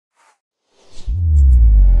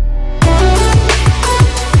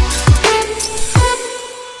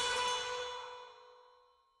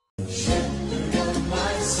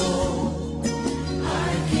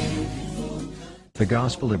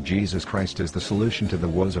gospel of Jesus Christ is the solution to the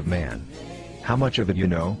woes of man. How much of it you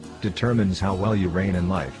know, determines how well you reign in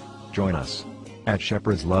life. Join us at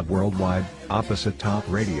Shepherd's Love Worldwide, opposite Top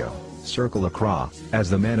Radio, Circle Accra, as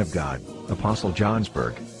the man of God, Apostle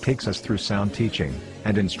Johnsberg, takes us through sound teaching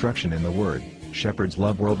and instruction in the Word. Shepherd's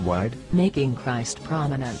Love Worldwide, making Christ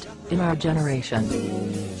prominent in our generation.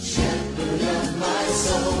 Shepherd of my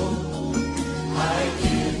soul, I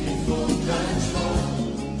give you full control,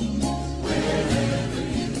 wherever you.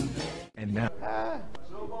 and now,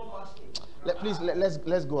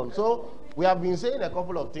 Let's go on. So we have been saying a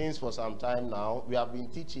couple of things for some time now. We have been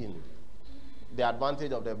teaching the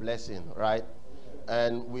advantage of the blessing, right?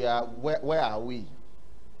 And we are where are we?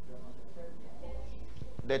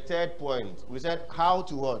 The third point. We said how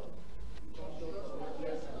to what?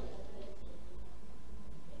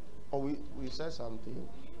 Oh, we said something.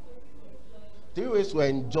 3 ways to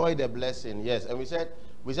enjoy the blessing. Yes, and we said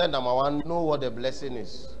number 1, know what the blessing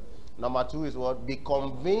is. Number 2 is what? Be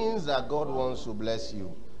convinced that God wants to bless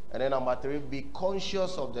you. And then number 3, be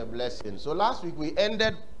conscious of the blessing. So last week we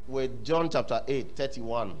ended with John chapter 8,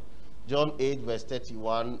 31. John 8 verse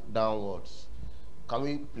 31 downwards. Can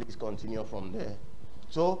we please continue from there?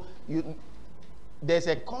 So there's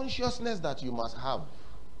a consciousness that you must have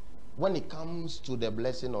when it comes to the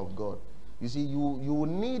blessing of God. You see, you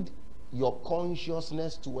need your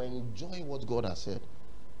consciousness to enjoy what God has said.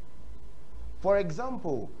 For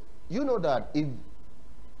example, you know that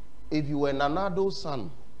if you were Nanado's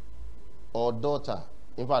son or daughter,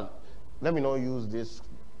 in fact, let me not use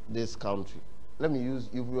this country. Let me use,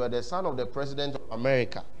 if you were the son of the president of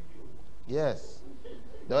America. Yes.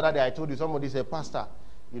 The other day I told you, somebody said, Pastor,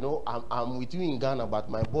 you know, I'm with you in Ghana, but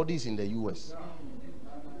my body is in the US.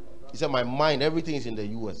 He said, my mind, everything is in the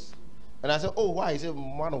US. And I said, oh, why? He said,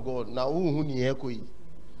 man of God, now who ni ekoi?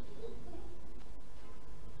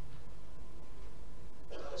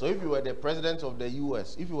 So if you were the president of the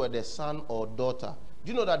US, if you were the son or daughter,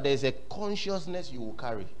 do you know that there's a consciousness you will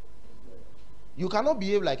carry? You cannot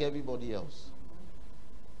behave like everybody else.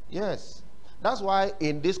 Yes. That's why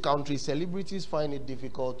in this country, celebrities find it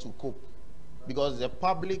difficult to cope. Because the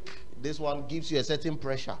public, this one gives you a certain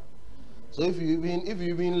pressure. So if you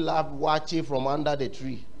even love watching from under the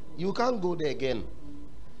tree, you can't go there again.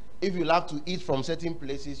 If you love to eat from certain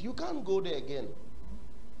places, you can't go there again.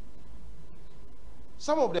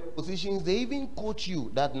 Some of the positions, they even coach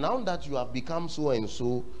you that now that you have become so and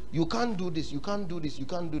so, you can't do this, you can't do this, you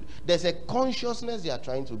can't do this. There's a consciousness they are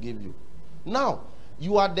trying to give you. Now,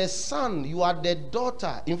 you are the son, you are the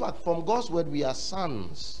daughter. In fact, from God's word, we are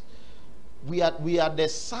sons. We are the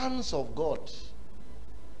sons of God.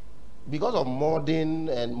 Because of modern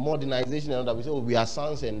and modernization and all that, we say, oh, we are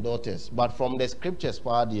sons and daughters. But from the scriptures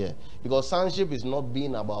part here, because sonship is not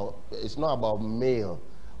being about, it's not about male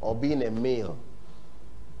or being a male.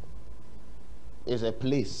 It's a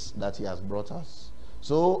place that he has brought us.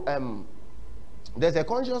 So there's a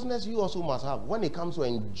consciousness you also must have when it comes to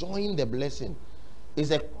enjoying the blessing.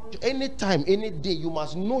 It's any time, any day, you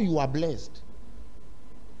must know you are blessed.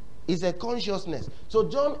 It's a consciousness. So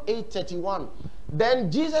John 8:31.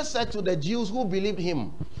 Then Jesus said to the Jews who believed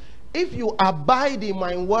him, if you abide in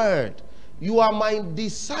my word, you are my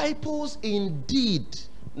disciples indeed.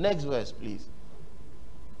 Next verse, please.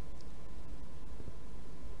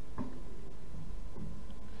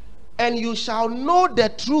 And you shall know the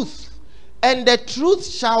truth, and the truth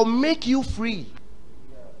shall make you free.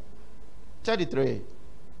 33.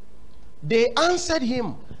 They answered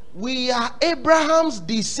him, we are Abraham's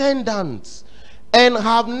descendants and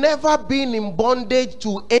have never been in bondage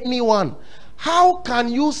to anyone. How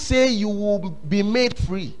can you say you will be made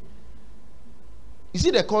free? You see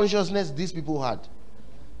the consciousness these people had.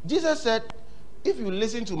 Jesus said, if you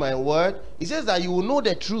listen to my word, he says that you will know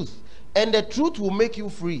the truth, and the truth will make you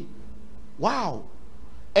free. Wow.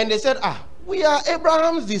 And they said, we are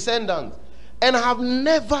Abraham's descendants and have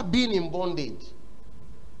never been in bondage.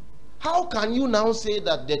 How can you now say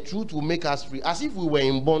that the truth will make us free, as if we were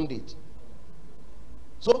in bondage?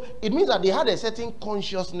 So it means that they had a certain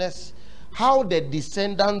consciousness how the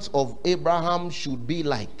descendants of Abraham should be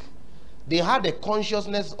like. They had a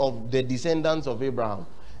consciousness of the descendants of Abraham.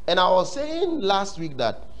 And I was saying last week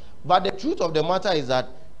that, but the truth of the matter is that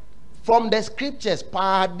from the scriptures,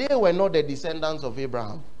 they were not the descendants of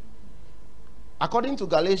Abraham. According to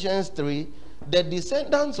Galatians 3, the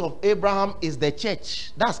descendants of Abraham is the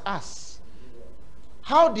church. That's us.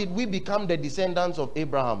 How did we become the descendants of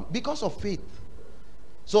Abraham? Because of faith.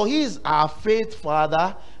 So he is our faith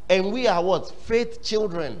father, and we are what? Faith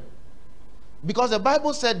children. Because the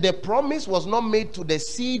Bible said the promise was not made to the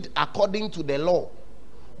seed according to the law,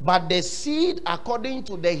 but the seed according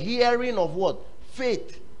to the hearing of what?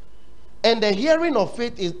 faith. And the hearing of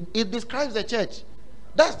faith it describes the church.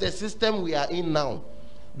 That's the system we are in now.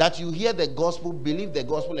 That you hear the gospel, believe the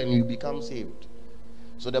gospel, and you become saved.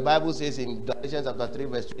 So the Bible says in Galatians chapter 3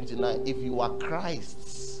 verse 29, if you are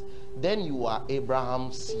Christ's, then you are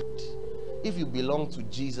Abraham's seed. If you belong to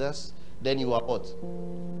Jesus, then you are what?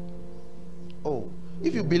 Oh,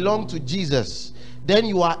 if you belong to Jesus, then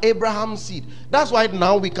you are Abraham's seed. That's why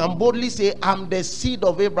now we can boldly say, I'm the seed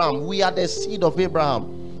of Abraham. We are the seed of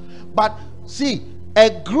Abraham. But see, a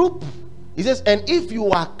group, he says, and if you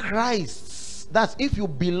are Christ's, that's if you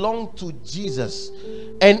belong to Jesus,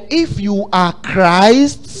 and if you are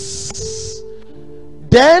Christ's,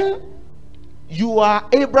 then you are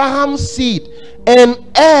Abraham's seed and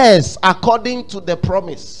heirs according to the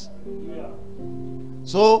promise.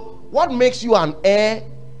 So what makes you an heir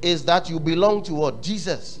is that you belong to what?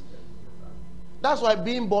 Jesus. That's why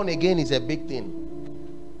being born again is a big thing.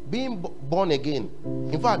 Being born again,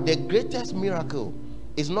 in fact, the greatest miracle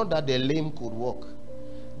is not that the lame could walk.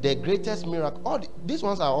 The greatest miracle, these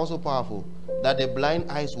ones are also powerful, that the blind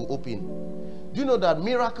eyes will open. Do you know that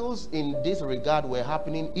miracles in this regard were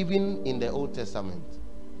happening even in the Old Testament?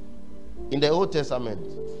 In the Old Testament.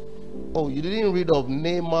 Oh, you didn't read of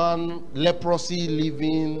Naaman, leprosy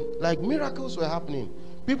leaving? Like miracles were happening.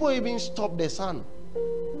 People even stopped the sun.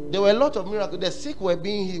 There were a lot of miracles. The sick were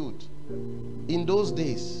being healed in those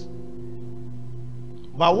days.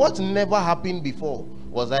 But what never happened before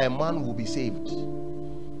was that a man will be saved.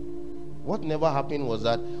 What never happened was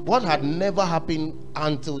that, what had never happened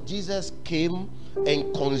until Jesus came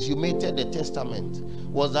and consummated the testament,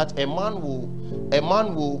 was that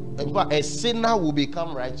a sinner will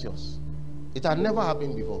become righteous. It had never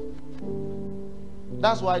happened before.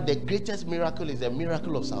 That's why the greatest miracle is the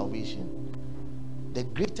miracle of salvation. The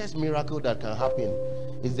greatest miracle that can happen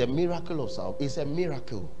is the miracle of salvation. It's a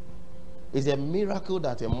miracle. It's a miracle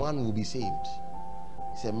that a man will be saved.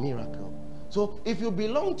 It's a miracle. So if you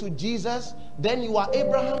belong to Jesus, then you are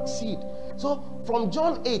Abraham's seed. So from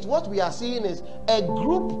John 8, what we are seeing is a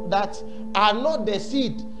group that are not the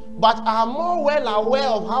seed, but are more well aware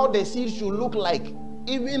of how the seed should look like,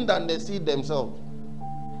 even than the seed themselves.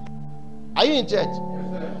 Are you in church?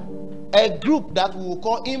 Yes, a group that we will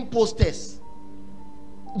call imposters.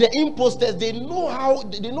 The imposters, they know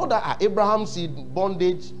that Abraham's seed,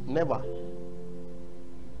 bondage, never.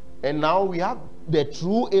 And now we have the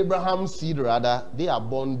true Abraham seed, rather, they are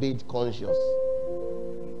bondage conscious.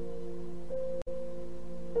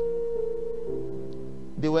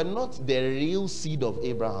 They were not the real seed of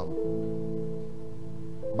Abraham.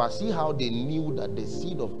 But see how they knew that the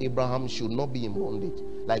seed of Abraham should not be in bondage.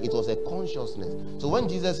 Like it was a consciousness. So when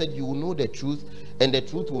Jesus said, you will know the truth and the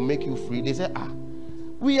truth will make you free, they said,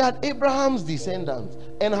 we are Abraham's descendants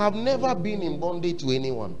and have never been in bondage to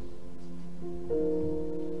anyone.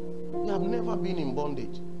 We have never been in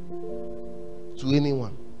bondage to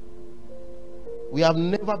anyone. We have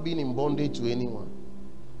never been in bondage to anyone.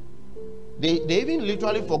 They even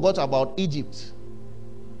literally forgot about Egypt.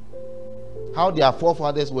 How their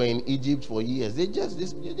forefathers were in Egypt for years. They just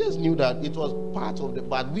knew that it was part of the,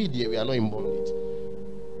 but we are not in bondage.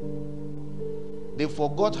 They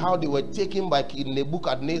forgot how they were taken by King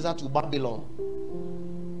Nebuchadnezzar to Babylon.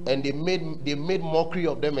 And they made mockery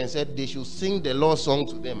of them and said they should sing the Lord's song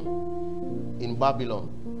to them in Babylon.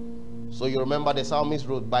 So you remember the psalmist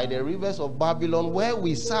wrote, by the rivers of Babylon where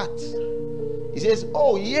we sat. He says,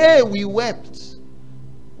 oh yeah, we wept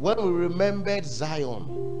when we remembered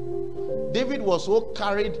Zion. David was so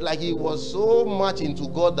carried, like he was so much into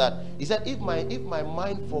God that he said, if my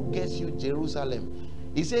mind forgets you, Jerusalem.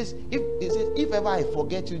 He says, if ever I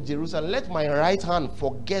forget you, Jerusalem, let my right hand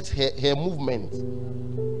forget her movement.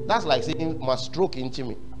 That's like saying my stroke into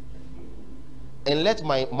me. And let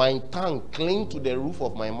my tongue cling to the roof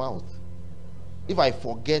of my mouth. If I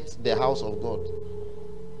forget the house of God.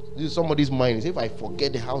 This is somebody's mind. If I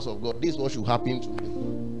forget the house of God, this is what should happen to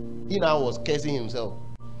me. He now was cursing himself.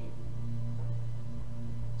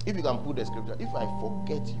 If you can put the scripture, if I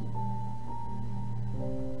forget you.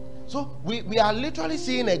 So we are literally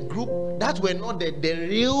seeing a group that were not the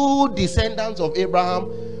real descendants of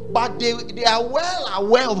Abraham, but they are well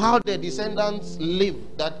aware of how their descendants live.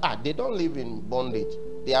 That they don't live in bondage.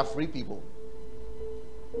 They are free people.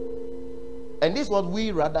 And this is what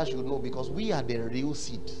we rather should know, because we are the real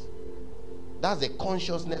seed. That's the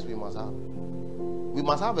consciousness we must have. We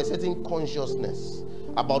must have a certain consciousness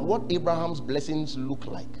about what Abraham's blessings look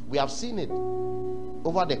like. We have seen it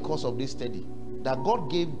over the course of this study, that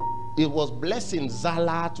God gave, it was blessing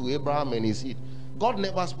Zala to Abraham and his seed. God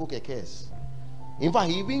never spoke a curse. In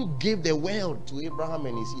fact, he even gave the world to Abraham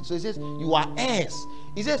and his seed. So he says, you are heirs.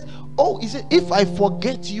 He says, if I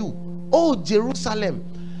forget you, oh Jerusalem,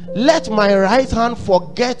 let my right hand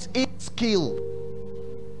forget its skill.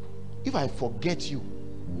 If I forget you.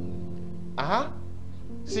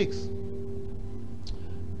 6.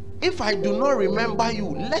 If I do not remember you,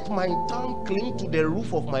 let my tongue cling to the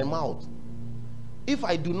roof of my mouth. If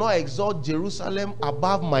I do not exalt Jerusalem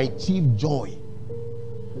above my chief joy.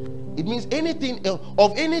 It means anything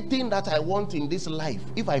of anything that I want in this life,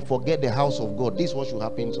 if I forget the house of God, this is what should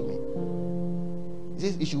happen to me. It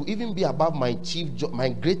says it should even be above my chief joy, my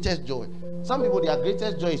greatest joy. Some people, their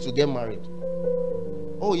greatest joy is to get married.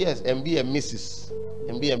 Oh yes, and be a Mrs.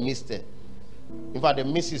 and be a Mr. In fact, the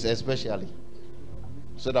Mrs. especially.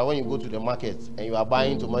 So that when you go to the market and you are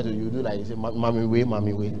buying tomatoes, you do like you say, "Mommy way,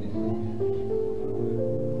 mommy way."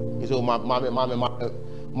 You say,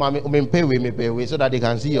 "Mommy, me pay way," so that they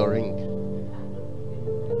can see your ring.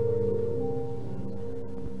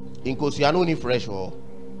 In Kosiano ni fresh or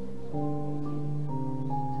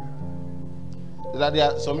that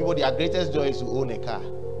there are some people, their greatest joy is to own a car.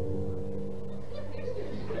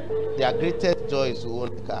 Their greatest joy is to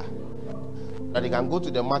own a car. That they can go to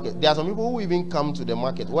the market. There are some people who even come to the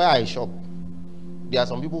market where I shop. There are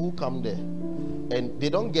some people who come there and they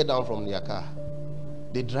don't get down from their car.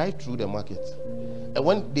 They drive through the market. And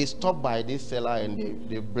when they stop by this seller and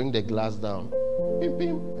they bring the glass down, bim,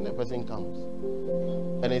 bim, and the person comes.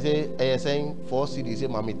 And they say, they're saying 4 cedis, say,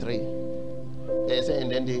 "Mommy 3. They say,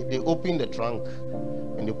 and then they open the trunk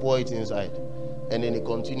and they pour it inside. And then they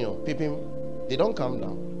continue. Pim, they don't come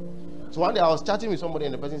down. So one day I was chatting with somebody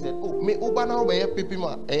and the person said, "Oh, me Uber now by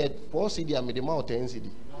pipima 4 CD and me the mouth 10 CD."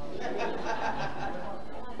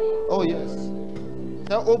 Oh yes.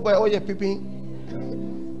 So Uber oh yeah piping.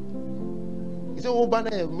 He said Uber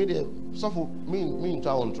now me the suffer me in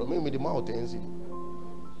town me the mouth 10 CD.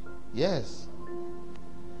 Yes.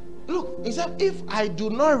 Look, he said, if I do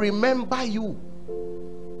not remember you,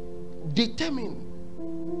 determine.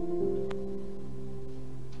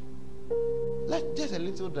 Let's just a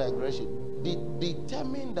little digression.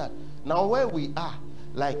 Determine that now where we are,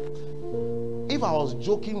 like if I was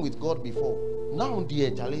joking with God before, now the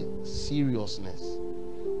actually seriousness.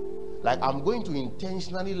 Like I'm going to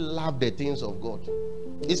intentionally love the things of God.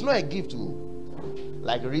 It's not a gift to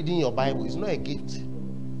like reading your Bible, it's not a gift.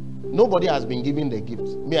 Nobody has been given the gift.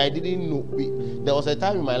 Me, I didn't know. There was a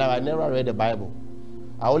time in my life I never read the Bible.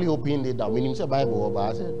 I only opened it down. When you say Bible, but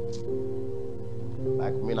I said,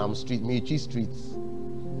 like, I'm street, me cheese streets.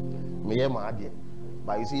 Me my idea.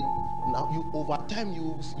 But you see, now you over time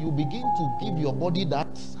you begin to give your body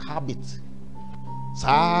that habit. So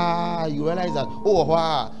you realize that, oh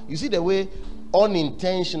wow, you see the way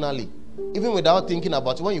unintentionally, even without thinking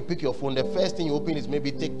about it, when you pick your phone, the first thing you open is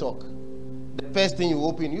maybe TikTok. The first thing you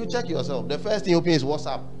open, you check yourself. The first thing you open is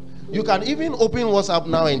WhatsApp. You can even open WhatsApp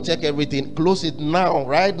now and check everything, close it now,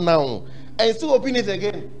 right now, and still open it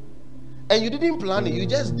again. And you didn't plan it, you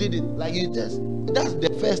just did it. Like that's the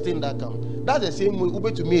first thing that comes. That's the same way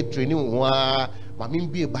Uber to me training.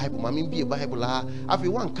 Mamim be a Bible, I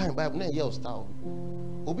feel one kind of Bible, then yell style.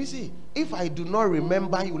 Obisi, if I do not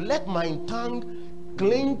remember you, let my tongue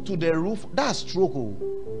cling to the roof. That's stroke.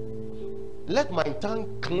 Let my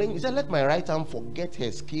tongue cling. He said, let my right hand forget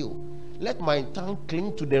her skill. Let my tongue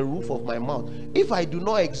cling to the roof of my mouth. If I do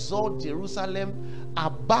not exalt Jerusalem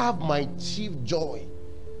above my chief joy.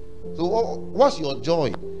 So what's your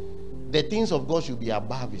joy? The things of God should be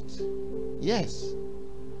above it. Yes.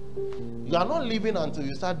 You are not living until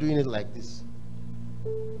you start doing it like this.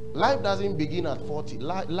 Life doesn't begin at 40.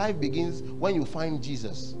 Life begins when you find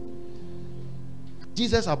Jesus.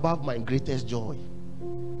 Jesus above my greatest joy.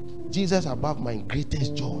 Jesus above my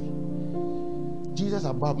greatest joy. Jesus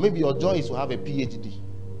above. Maybe your joy is to have a PhD.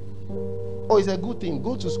 Oh, it's a good thing.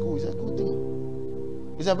 Go to school. It's a good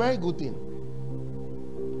thing. It's a very good thing.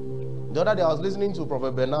 The other day I was listening to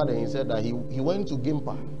Prophet Bernard and he said that he went to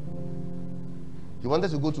Gimpa. He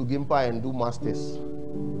wanted to go to Gimpa and do masters.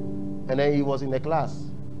 And then he was in the class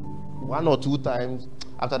 1 or 2 times.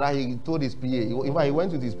 After that he told his PA. In fact, he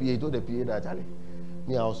went with his PA. He told the PA that Charlie,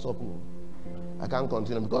 me I'll stop. I can't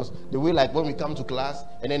continue because the way like when we come to class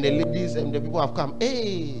and then the ladies and the people have come,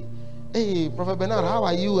 hey, Prophet Bernard, how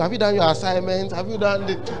are you? Have you done your assignment? Have you done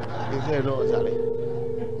the... He said, no, Charlie.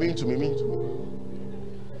 Mean to me.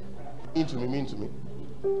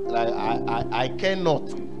 Like I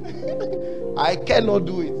cannot. I cannot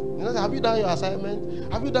do it. You know, have you done your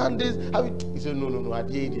assignment? Have you done this? He said, no, I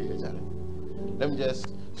did it, Charlie. Let me just...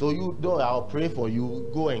 So you do, I'll pray for you.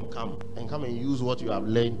 Go and come and use what you have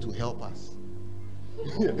learned to help us.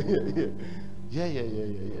 Yeah.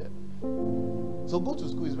 So go to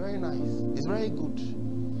school is very nice. It's very good.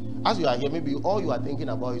 As you are here, maybe all you are thinking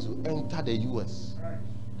about is to enter the US.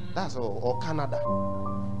 That's all, or Canada.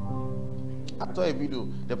 I saw a video.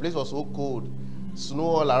 The place was so cold, snow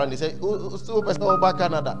all around. They said, "Oh, still person over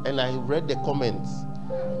Canada." And I read the comments.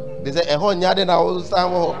 They said, I didn't know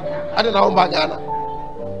about Ghana.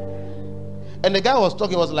 And the guy was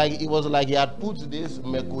talking. It was like he had put this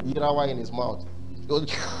mekudirawa in his mouth. It was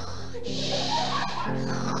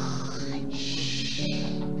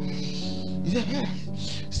he said, "Yeah,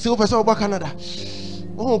 still person over Canada."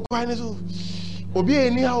 Oh, quite so. Obi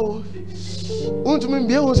anyhow. Want to me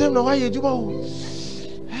be able to say no why you do.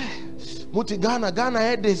 Muti Ghana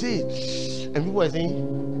head they say, and people are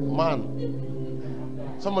saying, man.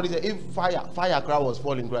 Somebody said if fire crowd was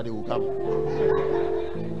falling, they will come.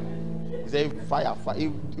 He said if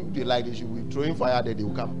they like they should be throwing fire there, they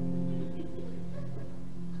will come.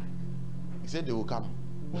 He said they will come.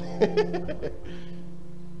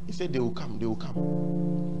 He said they will come.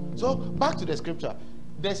 So back to the scripture.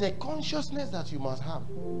 There's a consciousness that you must have.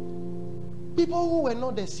 People who were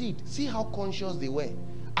not the seed, see how conscious they were,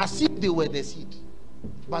 as if they were the seed.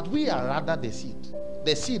 But we are rather the seed.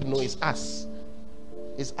 The seed, no, is us.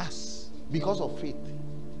 It's us because of faith,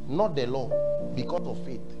 not the law, because of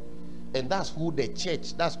faith. And that's who the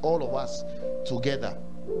church, that's all of us together.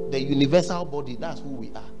 The universal body, that's who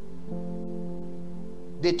we are.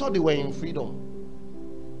 They thought they were in freedom.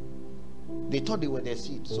 They thought they were the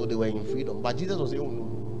seed, so they were in freedom. But Jesus was saying, oh, no.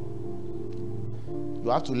 You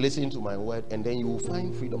have to listen to my word, and then you will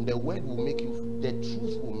find freedom. The word will make you free. The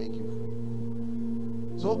truth will make you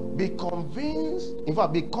free. So be convinced. In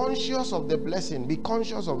fact, be conscious of the blessing. Be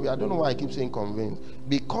conscious of it. I don't know why I keep saying convinced.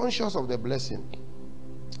 Be conscious of the blessing.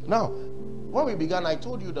 Now, when we began, I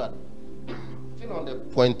told you that, still on the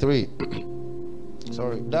point 3,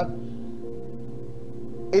 sorry, that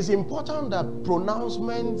it's important that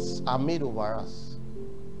pronouncements are made over us.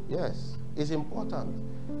 Yes, it's important.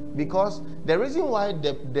 Because the reason why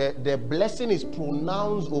the blessing is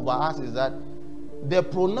pronounced over us is that the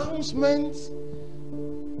pronouncements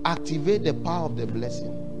activate the power of the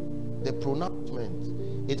blessing. The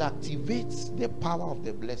pronouncement, it activates the power of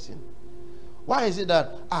the blessing. Why is it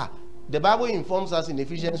that the Bible informs us in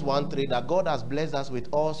Ephesians 1:3 that God has blessed us with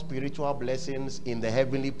all spiritual blessings in the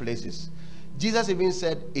heavenly places. Jesus even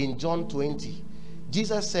said in John 20,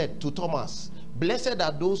 Jesus said to Thomas, blessed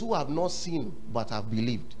are those who have not seen but have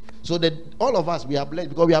believed. So that all of us, we are blessed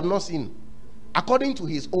because we have not seen, according to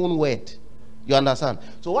his own word. You understand?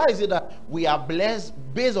 So why is it that we are blessed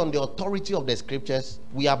based on the authority of the scriptures?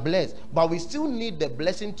 We are blessed, but we still need the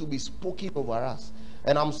blessing to be spoken over us.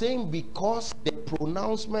 And I'm saying because the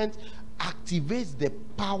pronouncement activates the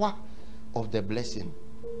power of the blessing.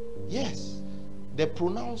 Yes, the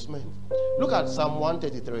pronouncement. Look at Psalm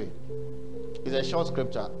 133. It's a short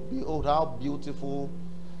scripture. Behold how beautiful,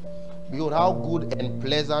 behold how good and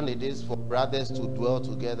pleasant it is for brothers to dwell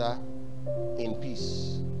together in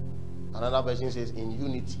peace. Another version says in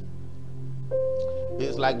unity.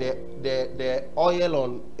 It's like the oil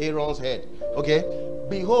on Aaron's head. Okay.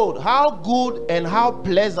 Behold how good and how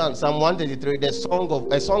pleasant, Psalm 133, a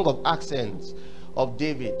song of accents of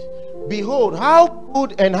David. Behold how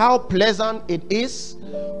good and how pleasant it is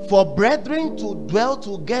for brethren to dwell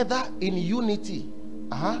together in unity.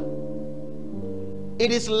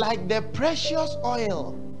 It is like the precious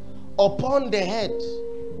oil upon the head.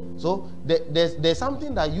 So there's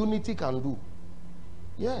something that unity can do.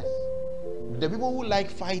 Yes. The people who like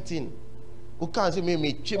fighting, who can't say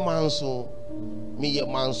me chimanso, me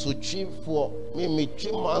manso chief for me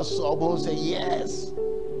chimanso, I will say yes.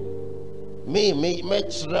 Me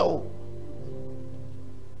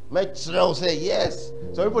Metrel say yes.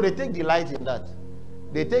 So people, they take delight in that.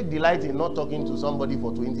 They take delight in not talking to somebody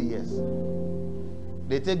for 20 years.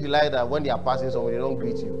 They take delight that when they are passing somebody, they don't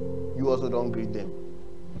greet you. You also don't greet them.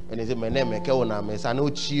 And they say, my name is Keoname.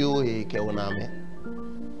 Sanochio Keoname.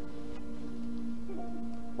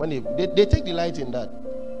 When they take delight in that.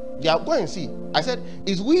 They are go and see. I said,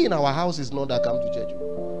 it's we in our houses not that come to church.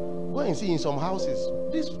 Go and see in some houses.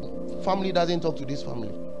 This family doesn't talk to this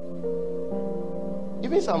family.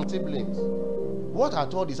 Even some siblings. What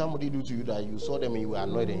at all did somebody do to you that you saw them and you were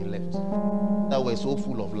annoyed and you left? That were so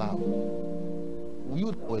full of love.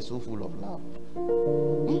 You were so full of love.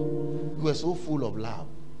 You were so full of love.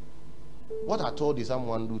 What at all did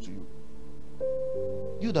someone do to you?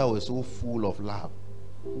 You that were so full of love.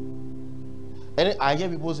 And I hear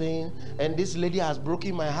people saying, and this lady has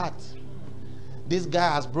broken my heart. This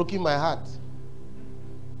guy has broken my heart.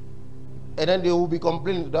 And then they will be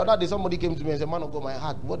complaining. The other day somebody came to me and said, man of God, my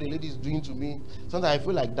heart, what the lady is doing to me, sometimes I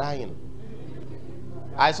feel like dying.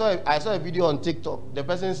 I saw a video on TikTok. The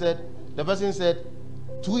person said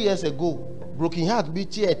 2 years ago, broken heart be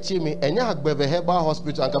cheer chimney and you have a herbal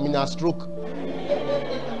hospital and coming a stroke.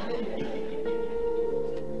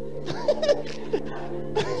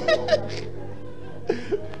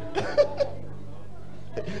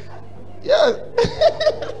 Yes.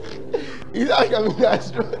 He's not coming a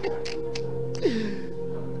stroke.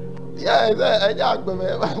 Yeah,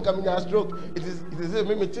 I'm coming a stroke. It is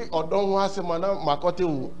me take or don't want some man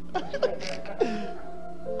makote.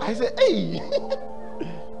 I said, hey.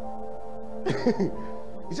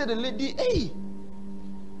 He said the lady, hey.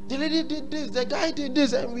 The lady did this, the guy did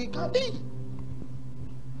this, and we can't. Hey.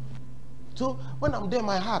 So when I'm there,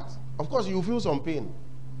 my heart, of course, you feel some pain.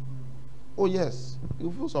 Oh yes,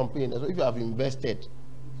 you feel some pain. So if you have invested,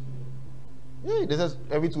 hey, this is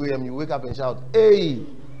every 2 a.m. you wake up and shout, hey.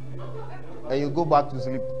 And you go back to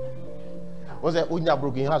sleep. Once I open your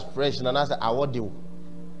broken heart fresh, and I said, I what do?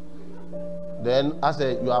 Then I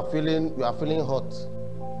said, you are feeling hot.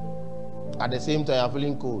 At the same time, you're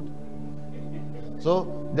feeling cold.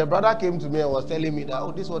 So the brother came to me and was telling me that,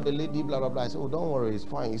 oh, this was the lady, blah blah blah. I said, oh, don't worry, it's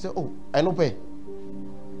fine. He said, oh, I no pay.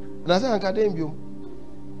 And I said, Ankadembium.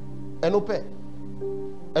 I no pay.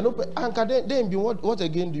 Ankadembium, what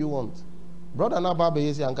again do you want? Brother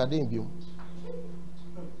Nababe said, Ankadembium.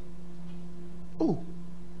 Oh,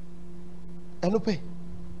 I no pay.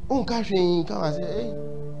 Oh, Kashing, come and say, hey,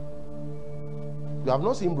 you have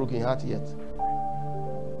not seen broken heart yet.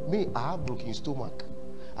 Me, I have broken stomach,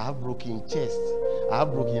 I have broken chest, I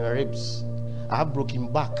have broken ribs, I have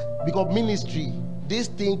broken back. Because ministry, this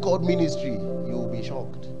thing called ministry, you will be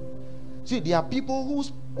shocked. See, there are people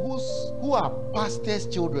who are pastors'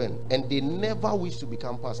 children and they never wish to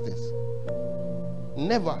become pastors.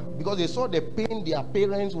 Never, because they saw the pain their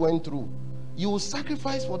parents went through. You will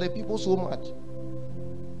sacrifice for the people so much,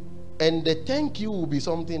 and the thank you will be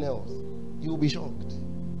something else. You will be shocked.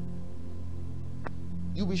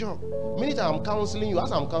 You'll be shocked. Many times I'm counseling you,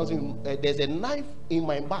 as I'm counseling you, there's a knife in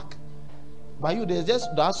my back. By you, there's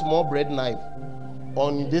just that small bread knife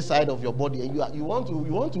on this side of your body, and you want to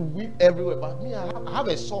whip everywhere. But me, I have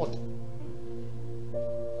a sword.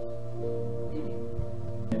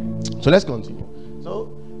 So let's continue.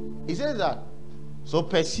 So he says that. So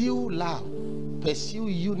pursue love, pursue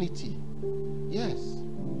unity. Yes.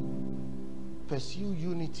 Pursue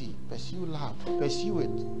unity, pursue love, pursue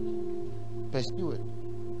it. Pursue it.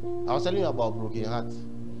 I was telling you about broken heart.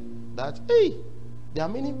 That, hey, there are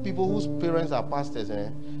many people whose parents are pastors,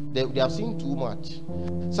 they have seen too much.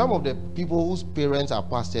 Some of the people whose parents are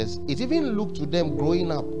pastors, it even looked to them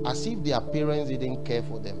growing up as if their parents didn't care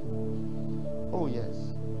for them. Oh yes.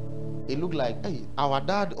 It looked like, hey, our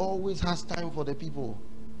dad always has time for the people.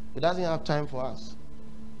 He doesn't have time for us.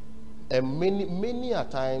 And many a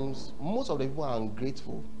times, most of the people are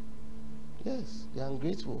ungrateful. Yes, they are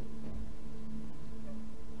ungrateful.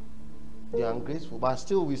 They are ungrateful, but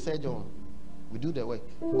still we say, John, we do the work.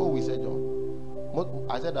 Oh, we say, John.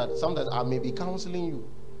 I said that sometimes I may be counseling you,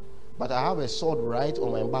 but I have a sword right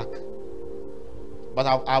on my back. But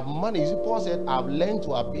I've managed. Paul said, I've learned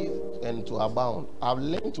to abase and to abound. I've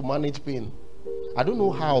learned to manage pain. I don't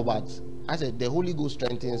know how, but I said the Holy Ghost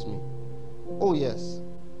strengthens me. Oh yes.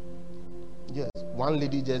 Yes. One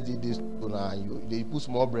lady just did this. They put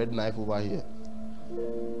small bread knife over here,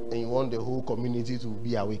 and you want the whole community to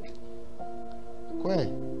be awake. Where?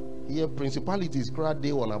 Here principalities crowd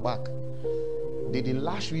day on our back. They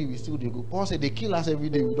lash we still they go. Paul said they kill us every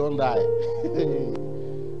day, we don't die.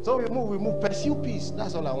 So we move, pursue peace.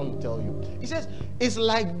 That's all I want to tell you. He says, it's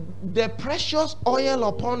like the precious oil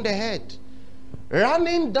upon the head,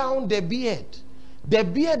 running down the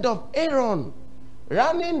beard of Aaron,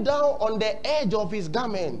 running down on the edge of his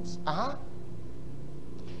garments.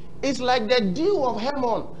 It's like the dew of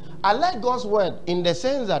Hermon. I like God's word in the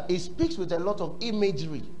sense that it speaks with a lot of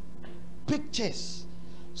imagery, pictures.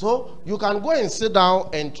 So you can go and sit down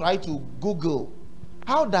and try to Google,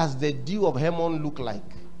 how does the dew of Hermon look like?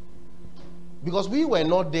 Because we were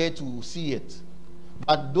not there to see it.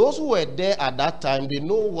 But those who were there at that time, they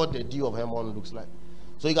know what the dew of Hermon looks like.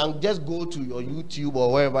 So you can just go to your YouTube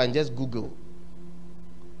or wherever and just Google.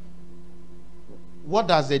 What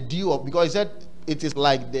does the dew of, because he said it is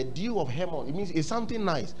like the dew of Hermon. It means it's something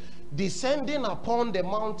nice. Descending upon the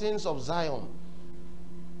mountains of Zion.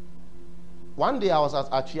 One day I was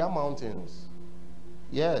at Achia Mountains.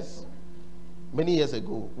 Yes. Many years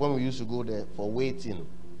ago, when we used to go there for waiting.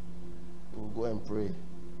 We'll go and pray.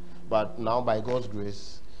 But now, by God's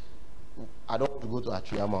grace, I don't want to go to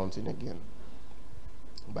Achia Mountain again.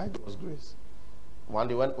 By God's grace. One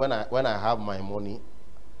day, when I have my money,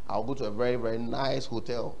 I'll go to a very, very nice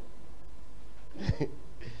hotel.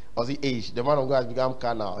 Or the age. The man of God has become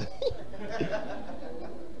carnal.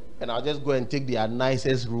 And I'll just go and take their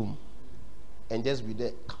nicest room and just be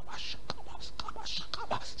there.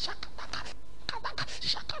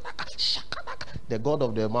 The God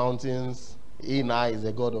of the mountains, he now is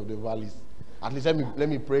the God of the valleys. At least let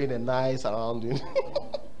me pray in a nice surrounding.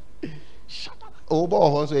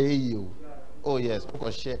 Oh yes,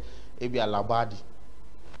 because share maybe a labadi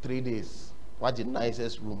 3 days. What's the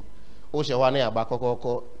nicest room? Oh,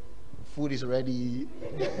 food is ready.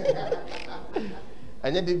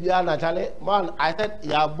 And then the Biana Charlie, man, I said,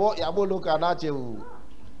 Yabo look at you.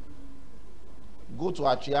 Go to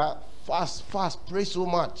Achia, fast, pray so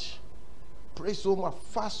much. Pray so much,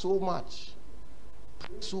 fast so much.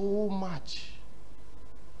 Pray so much.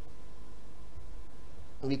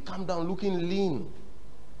 We come down looking lean.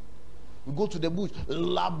 We go to the bush.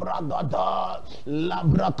 Labragada,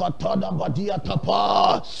 labrakatada badia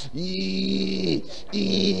tapa.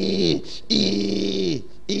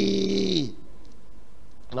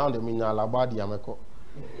 Now the mina labadi ameko.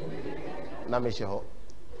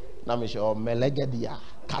 Namesho melegedia.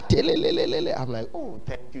 Katelelelele. I'm like, oh,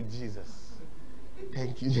 thank you, Jesus.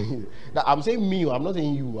 Thank you, Jesus. Now, I'm saying me, I'm not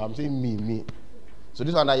saying you, I'm saying me. So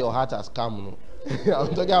this one that your heart has come. No?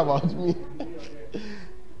 I'm talking about me.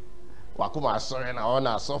 Wakuma sorry na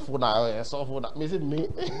ona sofu na me.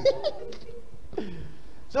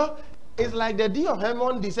 So it's like the day of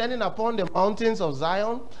Hermon descending upon the mountains of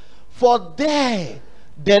Zion. For there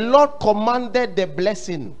the Lord commanded the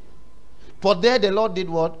blessing. For there the Lord did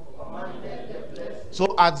what? Commanded the blessing.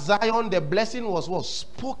 So at Zion the blessing was what?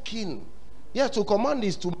 Spoken. Yeah, to command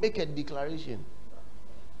is to make a declaration.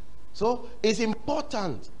 So it's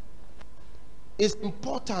important. It's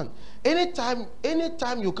important. Anytime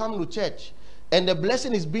you come to church and the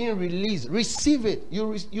blessing is being released, receive it.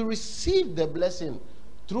 You receive the blessing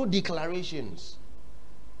through declarations.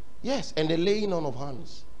 Yes, and the laying on of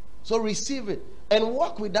hands. So receive it and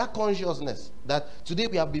walk with that consciousness that today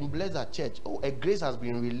we have been blessed at church. Oh, a grace has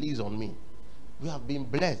been released on me. We have been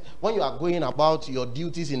blessed. When you are going about your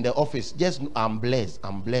duties in the office, just I'm blessed.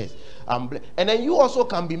 And then you also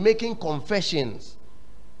can be making confessions.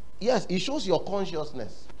 Yes, it shows your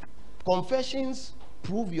consciousness. Confessions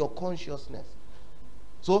prove your consciousness.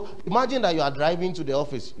 So imagine that you are driving to the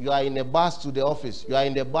office, you are in a bus to the office, you are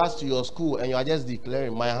in the bus to your school, and you are just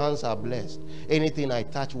declaring, my hands are blessed. Anything I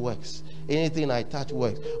touch works. Anything I touch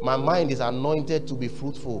works. My mind is anointed to be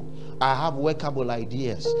fruitful. I have workable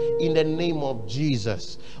ideas in the name of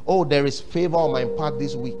Jesus. Oh, there is favor on my path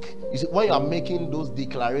this week. You see, when you are making those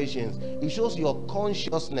declarations, it shows your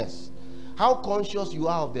consciousness. How conscious you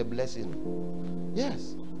are of the blessing.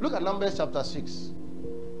 Yes. Look at Numbers chapter 6.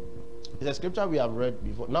 It's a scripture we have read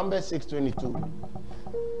before. Numbers 6:22.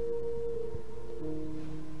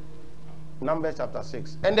 Numbers chapter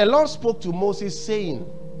 6. And the Lord spoke to Moses saying,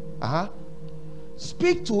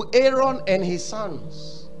 speak to Aaron and his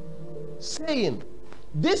sons, saying,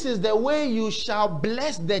 this is the way you shall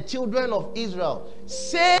bless the children of Israel.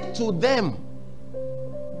 Say to them.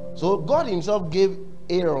 So God himself gave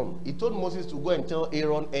Aaron. He told Moses to go and tell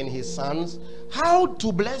Aaron and his sons how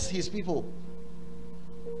to bless his people.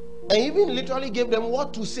 And even literally gave them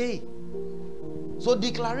what to say. So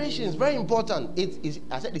declarations, very important.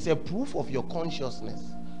 I said it's a proof of your consciousness.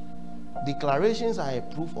 Declarations are a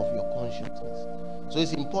proof of your consciousness. So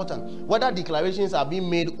it's important. Whether declarations are being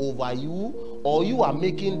made over you or you are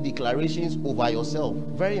making declarations over yourself.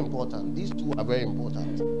 Very important. These two are very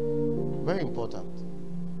important. Very important.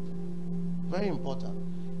 Very important.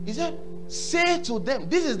 He said, say to them,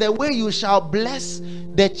 this is the way you shall bless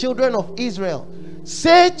the children of Israel.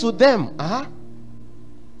 Say to them,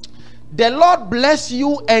 the Lord bless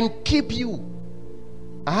you and keep you.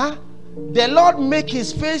 The Lord make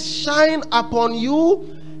his face shine upon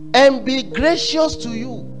you and be gracious to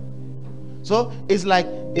you. So it's like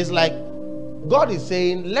God is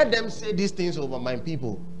saying, let them say these things over my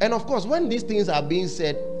people. And of course, when these things are being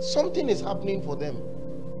said, something is happening for them.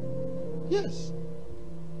 Yes.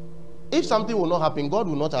 If something will not happen, God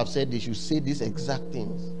will not have said they should say these exact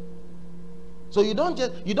things. So you don't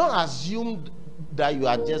assume that you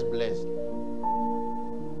are just blessed.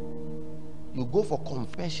 You go for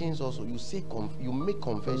confessions also. You make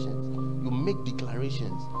confessions. You make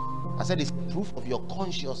declarations. I said it's proof of your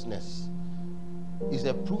consciousness. It's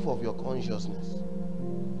a proof of your consciousness.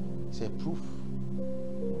 It's a proof.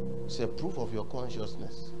 It's a proof of your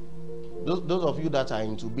consciousness. Those of you that are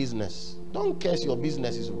into business, don't curse your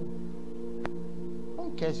businesses.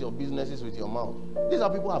 Don't curse your businesses with your mouth. These are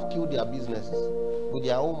people who have killed their businesses with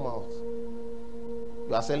their own mouth.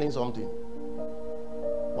 You are selling something.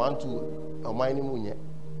 1, 2,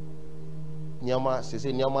 Nyama, they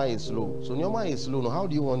say Nyama is slow. So Nyama is slow. Now, how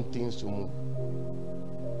do you want things to move?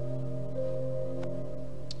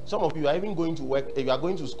 Some of you are even going to work. You are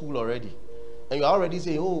going to school already, and you are already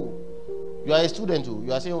saying, "Oh, you are a student too."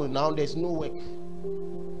 You are saying, "Oh, now there's no work.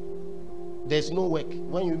 There's no work."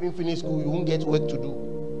 When you even finish school, you won't get work to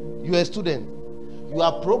do. You are a student. You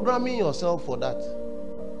are programming yourself for that.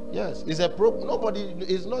 Yes, it's a nobody.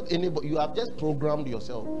 It's not anybody. You have just programmed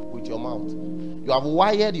yourself with your mouth. You have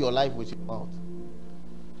wired your life with your mouth.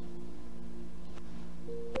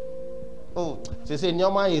 Oh, they say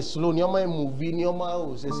Nyama is slow, Nyama is moving,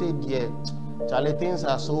 Nyama. They say, yeah, Charlie, things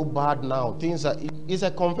are so bad now. Things are. It's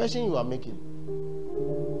a confession you are making.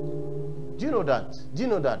 Do you know that? Do you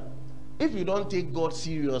know that? If you don't take God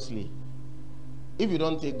seriously, you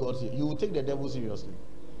will take the devil seriously.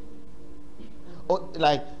 Oh,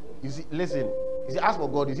 like you see, listen. You see, ask for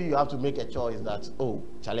God. You see, you have to make a choice that, oh,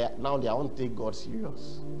 Charlie, now I won't take God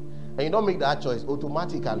serious, and you don't make that choice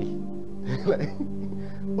automatically. Like,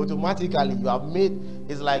 automatically you have made,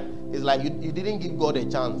 it's like you didn't give God a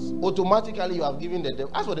chance. Automatically you have given the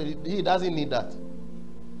devil. That's what he doesn't need that.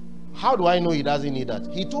 How do I know he doesn't need that?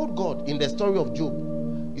 He told God in the story of Job,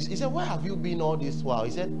 he said, where have you been all this while?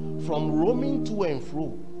 He said, from roaming to and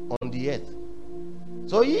fro on the earth.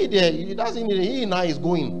 So he doesn't need it. He now is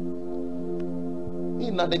going.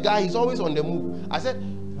 The guy is always on the move. I said,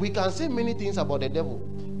 we can say many things about the devil,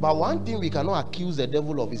 but one thing we cannot accuse the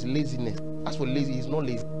devil of is laziness. As for lazy, he's not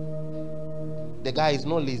lazy. The guy is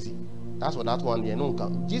not lazy. That's what that one there. No,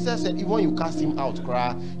 Jesus said, even when you cast him out,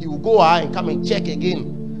 cry, he will go out and come and check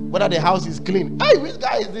again whether the house is clean. Hey, which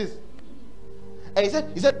guy is this? And he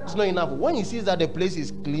said it's not enough. When he sees that the place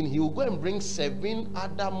is clean, he will go and bring 7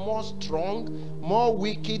 other more strong, more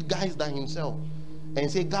wicked guys than himself, and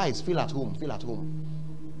say, guys, feel at home, feel at home.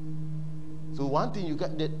 So one thing you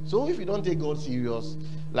can. So if you don't take God serious,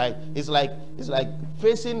 it's like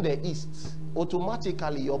facing the east.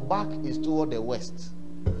 Automatically, your back is toward the west.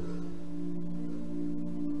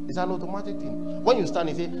 It's an automatic thing. When you stand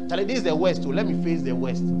and say, Charlie, this is the west, so let me face the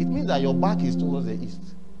west. It means that your back is towards the east.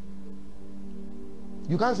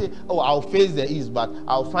 You can't say, oh, I'll face the east, but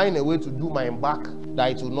I'll find a way to do my back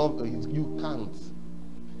that it will not. You can't.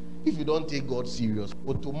 If you don't take God serious,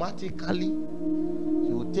 automatically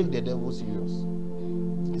you will take the devil serious.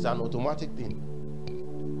 It's an automatic thing.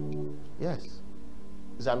 Yes,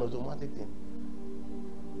 it's an automatic thing.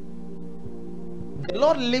 The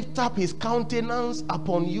Lord lift up his countenance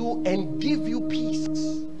upon you and give you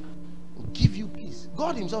peace. Give you peace.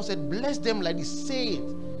 God himself said, bless them like this. Say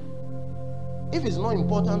it. If it's not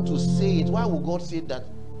important to say it, why would God say that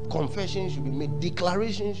confession should be made,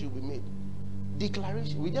 declaration should be made?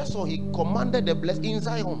 Declaration. We just saw he commanded the blessing in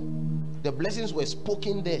Zion. The blessings were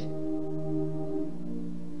spoken there.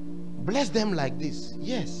 Bless them like this.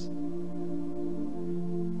 Yes.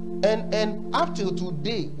 And up till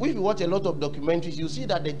today, if you watch a lot of documentaries, you see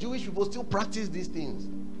that the Jewish people still practice these things.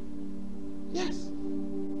 Yes.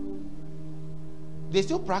 They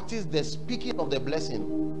still practice the speaking of the blessing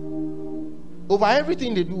over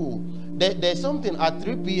everything they do. There's something at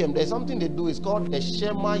 3 p.m. There's something they do. It's called the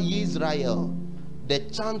Shema Yisrael, the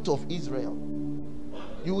chant of Israel.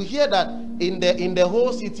 You will hear that in the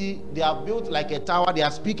whole city, they are built like a tower. There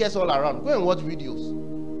are speakers all around. Go and watch videos.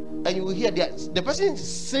 And you will hear the person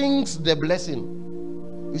sings the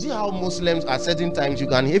blessing. You see how Muslims at certain times, you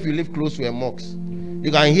can hear, if you live close to a mosque,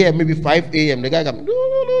 you can hear maybe 5 a.m. the guy comes,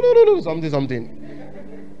 something.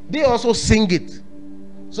 They also sing it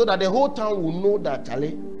so that the whole town will know that,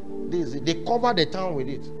 Charlie, they cover the town with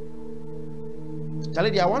it.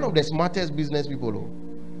 Charlie, they are one of the smartest business people. Oh.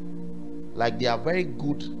 Like they are very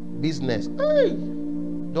good business. Hey,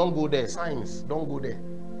 don't go there. Science, don't go there.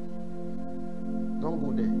 Don't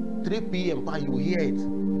go there. 3 p.m. you hear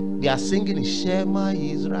it. They are singing Shema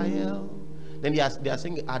Israel. Then they are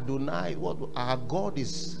singing Adonai. What our God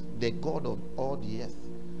is the God of all the earth.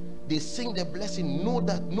 They sing the blessing. Know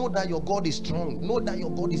that your God is strong. Know that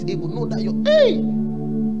your God is able. Know that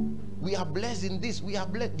we are blessed in this. We are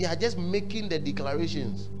blessed. They are just making the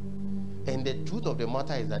declarations. And the truth of the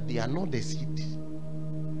matter is that they are not the seed.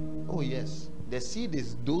 Oh yes, the seed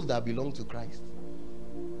is those that belong to Christ.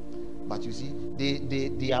 But you see,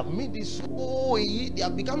 they have made this so, they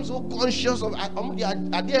have become so conscious of they are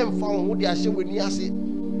found who they are showing you see.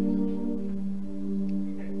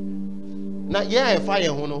 Now yeah, fire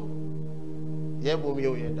hono. Yeah,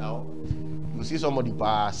 you see somebody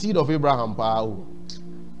seed of Abraham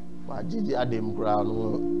but Gigi Adam crown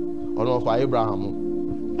or not for Abraham.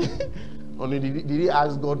 Only did he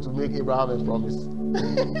ask God to make Abraham a promise?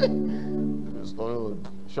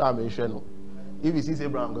 Sure, if he sees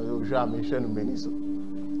Abraham, go, sure, I'm sure many so.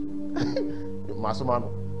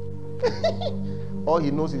 Masumano. All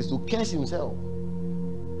he knows is to curse himself.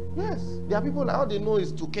 Yes, there are people that all they know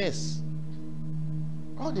is to curse.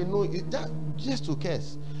 All they know is that just to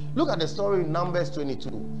curse. Look at the story in Numbers 22.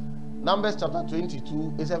 Numbers chapter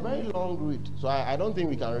 22 is a very long read, so I don't think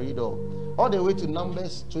we can read all the way to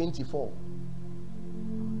Numbers 24.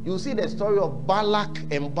 You see the story of Balak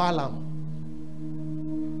and Balaam.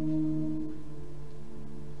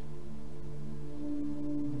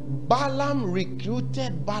 Balaam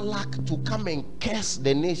recruited Balak to come and curse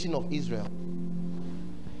the nation of Israel.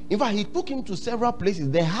 In fact, he took him to several places,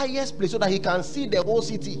 the highest place, so that he can see the whole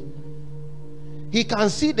city. He can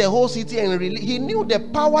see the whole city, and he knew the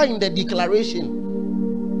power in the declaration.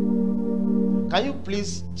 Can you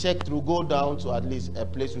please check through, go down to at least a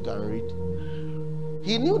place you can read?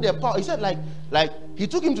 He knew the power. He said like he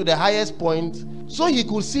took him to the highest point so he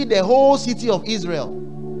could see the whole city of Israel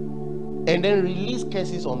and then release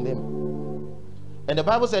curses on them. And the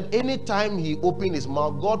Bible said anytime he opened his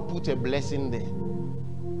mouth, God put a blessing there.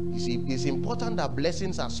 You see, it's important that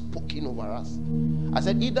blessings are spoken over us. I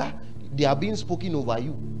said either they are being spoken over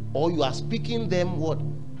you or you are speaking them what?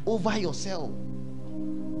 Over yourself.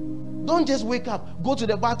 Don't just wake up, go to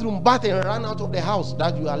the bathroom, bath and run out of the house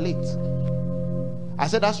that you are late. I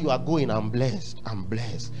said as you are going, I'm blessed, I'm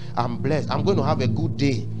blessed, I'm blessed. I'm going to have a good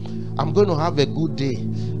day. I'm going to have a good day.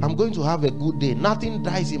 I'm going to have a good day. Nothing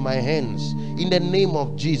dies in my hands. In the name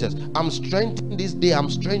of Jesus. I'm strengthened this day. I'm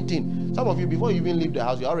strengthened. Some of you, before you even leave the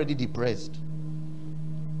house, you're already depressed.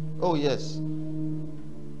 Oh yes.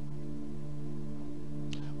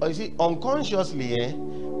 But you see, unconsciously,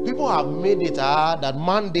 people have made it that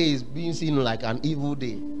Monday is being seen like an evil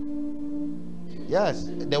day. Yes,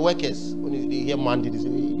 the workers, when they hear Monday, they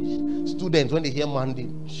say, students, when they hear Monday,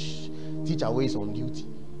 teacher always on duty.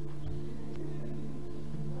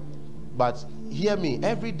 But hear me,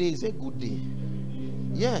 every day is a good day.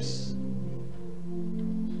 Yes.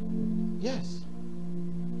 Yes.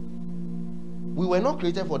 We were not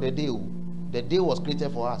created for the day. The day was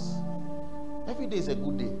created for us. Every day is a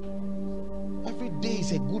good day. Every day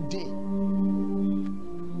is a good day.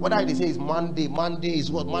 Whether they say it's Monday, Monday is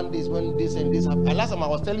what? Monday is when this and this happens. Last time I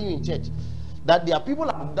was telling you in church that there are people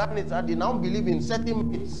that have done it and they now believe in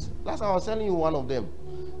certain myths. Last time I was telling you one of them.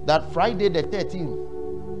 That Friday the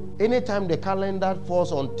 13th, anytime the calendar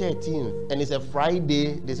falls on 13th and it's a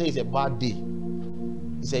Friday, they say it's a bad day.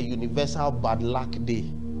 It's a universal bad luck day.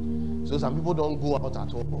 So some people don't go out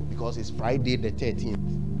at all because it's Friday the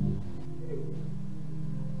 13th.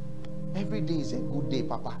 Every day is a good day,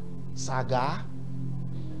 Papa. Saga.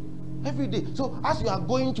 Every day. So as you are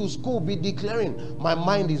going to school, be declaring, my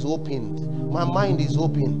mind is opened. My mind is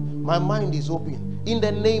open. My mind is open. In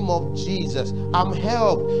the name of Jesus, I'm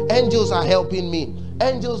helped. Angels are helping me.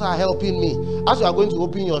 Angels are helping me. As you are going to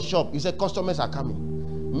open your shop, you say customers are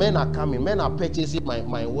coming. Men are coming. Men are purchasing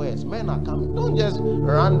my wares. Men are coming. Don't just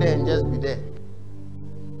run there and just be there.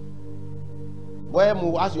 Where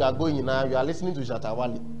as you are going now, you are listening to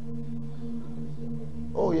Shatawali.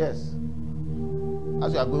 Oh yes.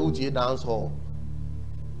 As you are going to a dance hall.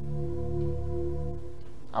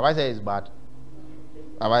 Have I said it's bad?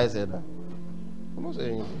 Have I said that? I'm not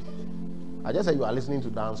saying anything. I just said you are listening to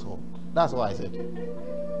dance hall. That's what I said.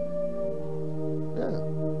 Yeah.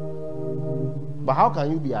 But how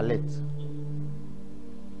can you be alert?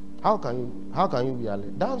 How can you be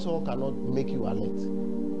alert? Dance hall cannot make you alert.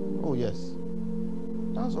 Oh yes.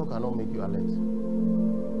 Dance hall cannot make you alert.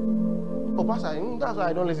 Oh, Pastor, that's why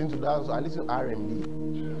I don't listen to dance. I listen to R&B.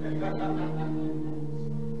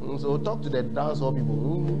 So talk to the dance hall people.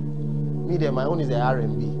 Me, there, my own is the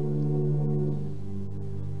R&B.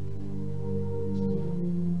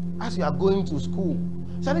 As you are going to school,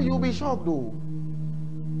 suddenly you'll be shocked, though.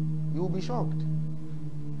 You'll be shocked.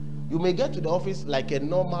 You may get to the office like a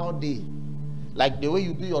normal day, like the way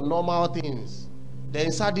you do your normal things. Then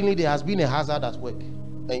suddenly there has been a hazard at work,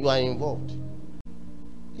 and you are involved.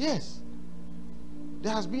 Yes.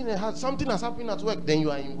 There has been something has happened at work, then you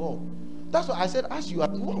are involved. That's why I said, as you are,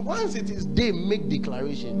 once it is day, make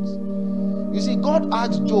declarations. You see, God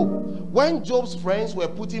asked Job, when Job's friends were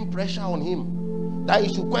putting pressure on him, that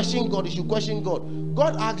he should question God, he should question God.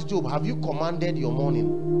 God asked Job, have you commanded your morning?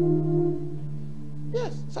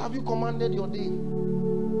 Yes. So have you commanded your day?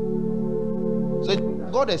 So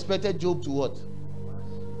God expected Job to what?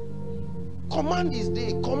 Command his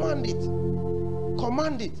day. Command it.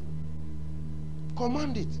 Command it.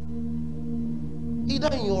 Command it.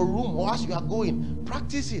 Either in your room or as you are going,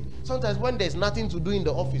 practice it. Sometimes when there's nothing to do in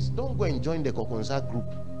the office, don't go and join the Kokonsa group.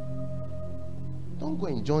 Don't go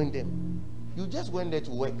and join them. You just went there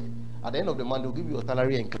to work. At the end of the month, they'll give you a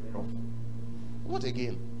salary and clear off. What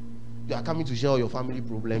again? You are coming to share all your family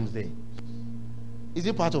problems there. Is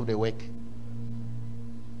it part of the work?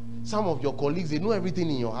 Some of your colleagues, they know everything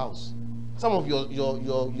in your house. Some of your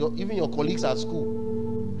even your colleagues at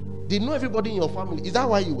school, they know everybody in your family. Is that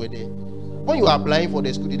why you were there? When you were applying for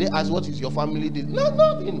the school, did they ask what is your family? No,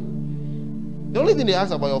 nothing. The only thing they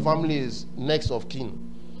ask about your family is next of kin.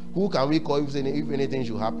 Who can we call if anything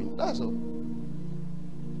should happen? That's all.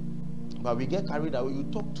 But we get carried away. You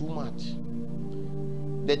talk too much.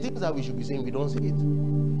 The things that we should be saying, we don't say it.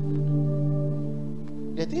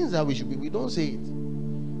 The things that we don't say it.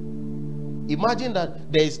 Imagine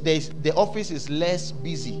that the office is less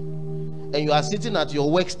busy and you are sitting at your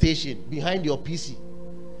workstation behind your PC.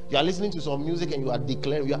 You are listening to some music and you are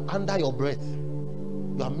declaring, you are under your breath.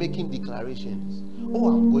 You are making declarations. Oh,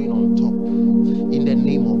 I'm going on top in the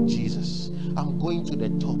name of Jesus. I'm going to the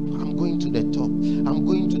top. I'm going to the top. I'm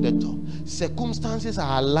going to the top. Circumstances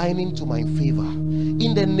are aligning to my favor.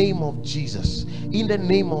 In the name of Jesus. In the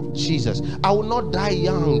name of Jesus. I will not die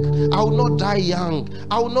young. I will not die young.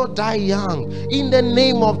 I will not die young. In the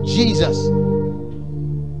name of Jesus.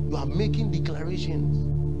 You are making declarations.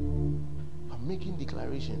 You are making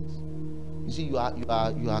declarations. You see, you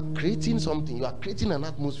are creating something. You are creating an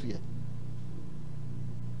atmosphere.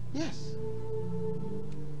 Yes.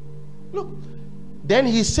 Look, then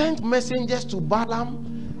he sent messengers to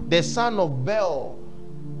Balaam, the son of Beor,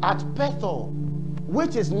 at Pethor,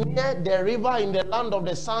 which is near the river in the land of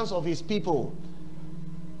the sons of his people,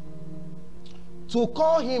 to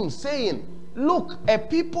call him, saying, look, a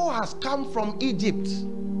people has come from Egypt.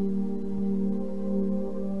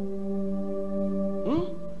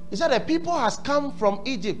 He said, a people has come from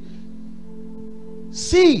Egypt.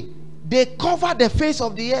 See, they cover the face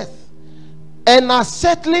of the earth and are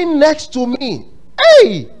settling next to me.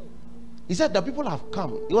 Hey! He said the people have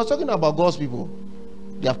come. He was talking about God's people.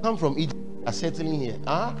 They have come from Egypt, are settling here.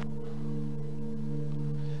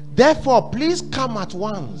 Therefore, please come at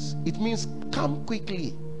once. It means come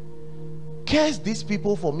quickly. Curse these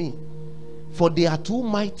people for me, for they are too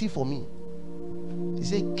mighty for me. He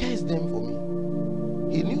said, curse them for me.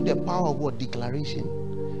 He knew the power of what? Declaration.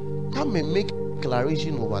 Come and make a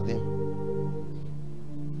declaration over them,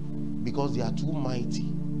 because they are too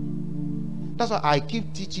mighty. That's why I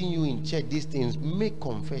keep teaching you in church these things. Make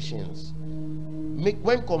confessions.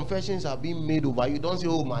 When confessions are being made over you, don't say,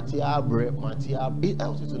 oh, Matia, it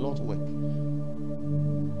else it will not work.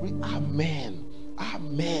 Amen.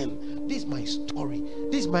 Amen. This is my story.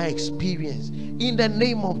 This is my experience. In the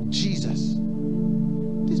name of Jesus.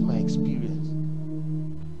 This is my experience.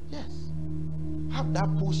 Yes. Have that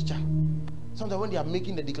posture. Sometimes when they are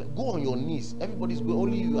making the declaration, go on your knees. Everybody's going,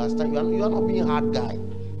 only you are standing. You are not being a hard guy.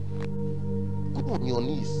 Go on your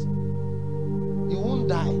knees. You won't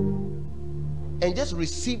die. And just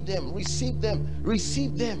receive them. Receive them.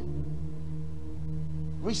 Receive them.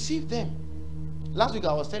 Receive them. Last week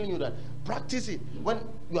I was telling you that practice it. When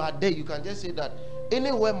you are there, you can just say that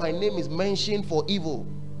anywhere my name is mentioned for evil,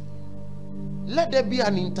 let there be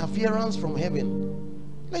an interference from heaven.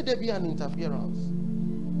 Let there be an interference.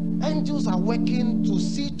 Angels are working to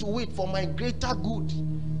see to it for my greater good.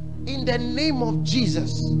 In the name of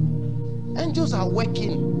Jesus. Angels are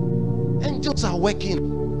working. Angels are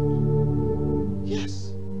working.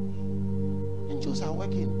 Yes. Angels are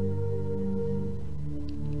working.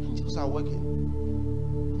 Angels are working.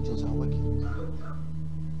 Angels are working.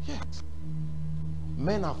 Yes.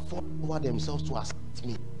 Men are falling over themselves to assist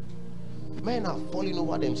me. Men are falling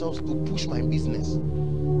over themselves to push my business.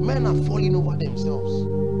 Men are falling over themselves.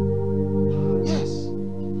 Yes.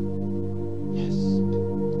 Yes.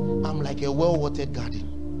 I'm like a well-watered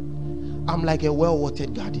garden. I'm like a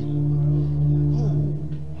well-watered garden.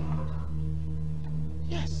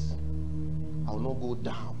 Go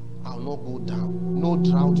down. I'll not go down. No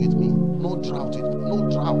drought with me. No drought with me. No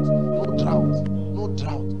drought. No drought. No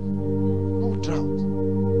drought. No drought.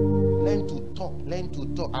 Learn to talk. Learn to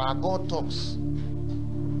talk. Our God talks.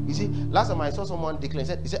 You see, last time I saw someone declare,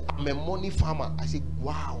 he said, I'm a money farmer. I said,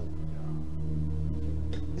 wow.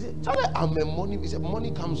 He said, Charlie, I'm a money. He said,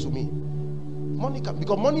 money comes to me. Money comes,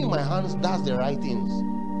 because money in my hands does the right things.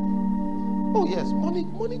 Oh yes,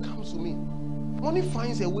 money comes to me. Money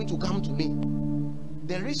finds a way to come to me.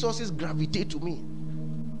 The resources gravitate to me.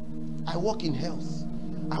 I walk in health.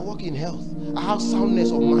 I walk in health. I have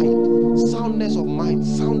soundness of mind. Soundness of mind.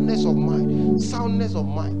 Soundness of mind. Soundness of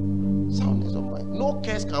mind. Soundness of mind. No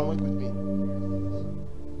curse can work with me.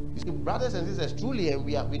 You see, brothers and sisters, truly, and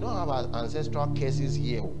we don't have our ancestral curses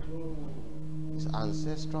here. It's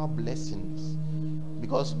ancestral blessings.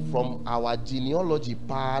 Because from our genealogy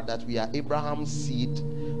part that we are Abraham's seed,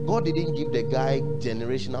 God didn't give the guy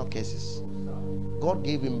generational curses. God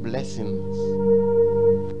gave him blessings.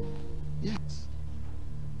 Yes.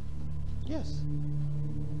 Yes.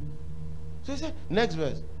 So he said, next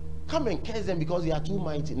verse. Come and curse them because they are too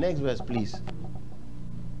mighty. Next verse, please.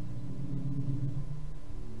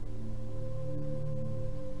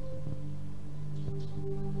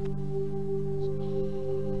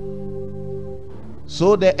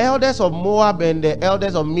 So the elders of Moab and the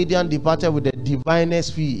elders of Midian departed with the diviner's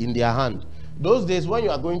fee in their hand. Those days when you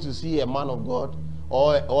are going to see a man of God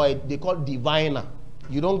or they call diviner,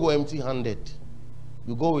 you don't go empty-handed.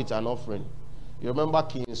 You go with an offering. You remember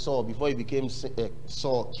King Saul, before he became King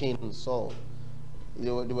Saul, they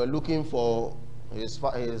were looking for his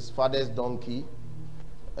father's donkey,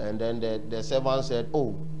 and then the servant said,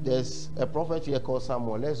 oh, there's a prophet here called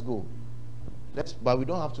Samuel, let's go. But we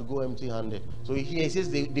don't have to go empty-handed. So here he says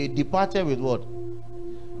they departed with what?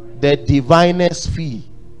 The diviner's fee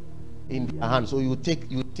in their hand. So you take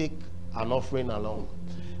an offering along.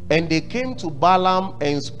 And they came to Balaam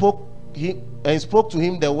and spoke to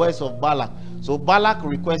him the words of Balak. So Balak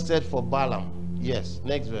requested for Balaam. Yes,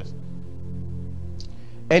 next verse.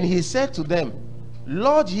 And he said to them,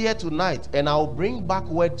 Lord, here tonight, and I'll bring back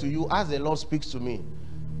word to you as the Lord speaks to me.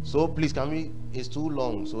 So please, it's too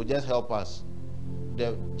long, so just help us.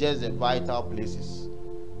 Just the vital places,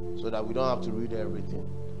 so that we don't have to read everything.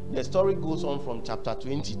 The story goes on from chapter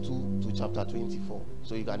 22 to chapter 24,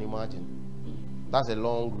 so you can imagine. That's a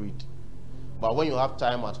long read. But when you have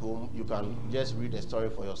time at home, you can just read the story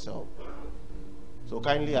for yourself. So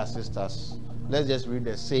kindly assist us. Let's just read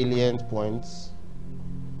the salient points.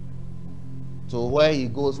 So where he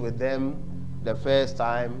goes with them the first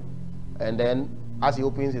time, and then as he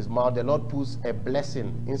opens his mouth, the Lord puts a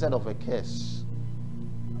blessing instead of a curse.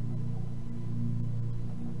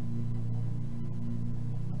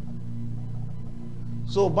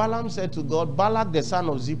 So Balaam said to God, Balak the son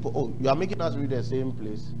of Zippor. Oh, you are making us read the same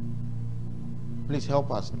place. Please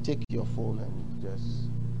help us. Take your phone and just...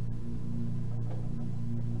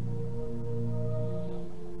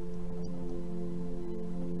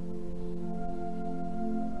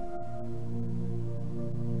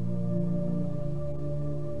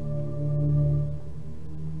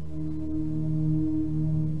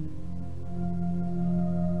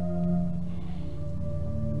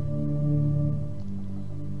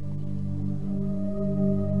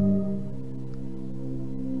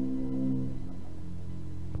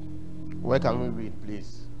 Where can we read,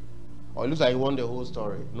 please? Or it looks like you want the whole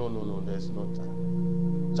story. No, there's no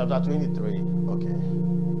time. Chapter 23, okay.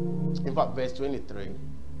 In fact, verse 23.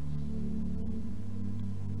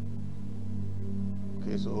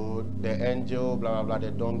 Okay, so the angel, blah, blah, blah,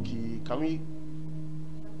 the donkey. Can we?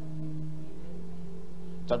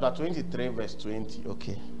 Chapter 23, verse 20.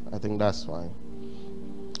 Okay, I think that's fine.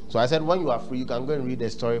 So I said, when you are free, you can go and read the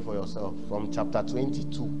story for yourself from chapter 22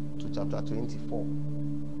 to chapter 24.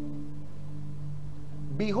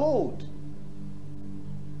 Behold,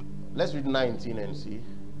 let's read 19 and see.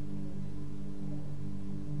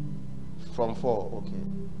 From 4, okay.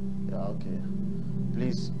 Yeah, okay.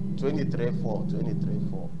 Please,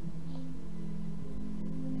 23:4.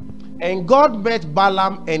 And God met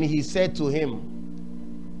Balaam, and he said to him,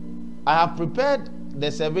 I have prepared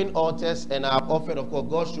the 7 altars, and I have offered, of course,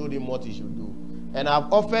 God showed him what he should do. And I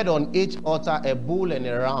have offered on each altar a bull and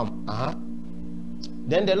a ram.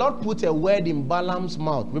 Then the Lord put a word in Balaam's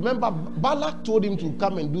mouth. Remember, Balak told him to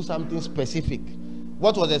come and do something specific.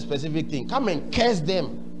 What was the specific thing? Come and curse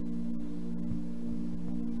them.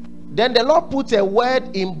 Then the Lord put a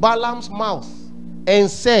word in Balaam's mouth and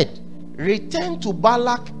said, return to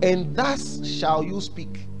Balak, and thus shall you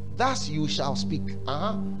speak. Thus you shall speak.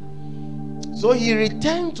 So he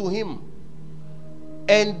returned to him,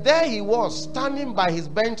 and there he was standing by his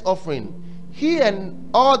burnt offering, he and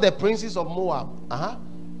all the princes of Moab.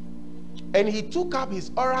 And he took up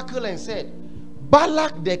his oracle and said,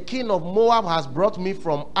 Balak the king of Moab has brought me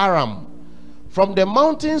from Aram, from the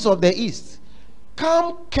mountains of the east.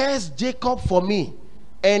 Come curse Jacob for me,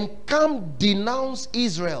 and come denounce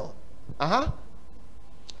Israel.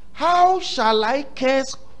 How shall I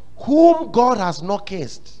curse whom God has not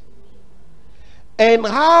cursed? And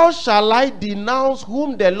how shall I denounce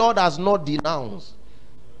whom the Lord has not denounced?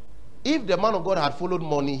 If the man of God had followed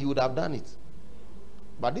money, he would have done it.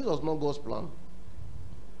 But this was not God's plan.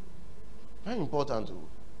 Very important too.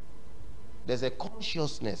 There's a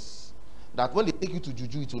consciousness that when they take you to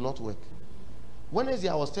juju, it will not work. Wednesday,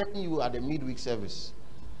 I was telling you at the midweek service.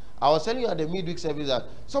 That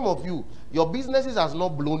some of you, your businesses has not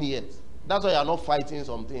blown yet. That's why you are not fighting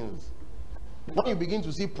some things. When you begin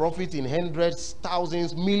to see profit in hundreds,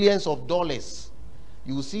 thousands, millions of dollars,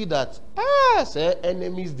 you will see that, say,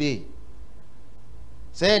 enemies day.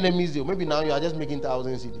 Say enemies, maybe now you are just making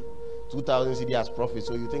 1,000 CD, 2,000 CD as profit,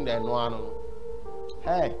 so you think that no, I don't know.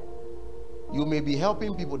 Hey, you may be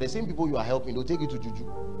helping people, the same people you are helping, they'll take you to juju.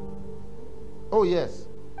 Oh yes.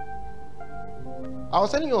 I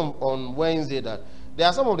was telling you on Wednesday that there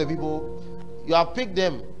are some of the people, you have picked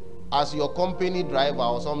them as your company driver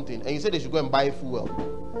or something, and you say they should go and buy fuel,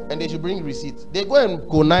 and they should bring receipts. They go and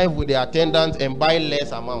connive with the attendants and buy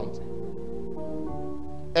less amount,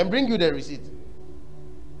 and bring you the receipt.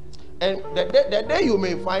 And the day you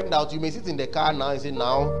may find out, you may sit in the car now and say,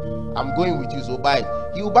 now I'm going with you, so buy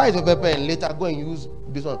it. He will buy the pepper and later go and use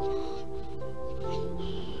this one.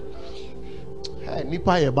 Hey,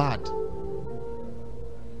 nipa ye bad.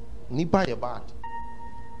 Nipa ye bad.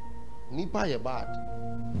 Nipa ye bad.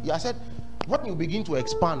 Yeah, I said, when you begin to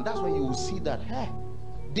expand, that's when you will see that, hey,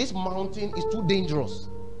 this mountain is too dangerous.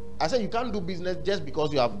 I said, you can't do business just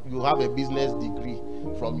because you have a business degree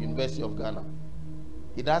from University of Ghana.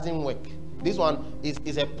 It doesn't work. This one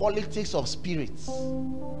is a politics of spirits.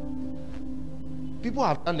 People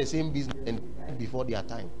have done the same business and before their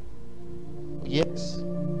time. Yes.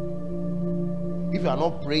 If you are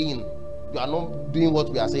not praying, you are not doing what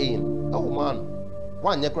we are saying. Oh man,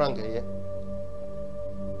 one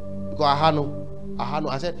because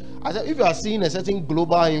I said, if you are seeing a certain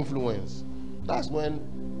global influence, that's when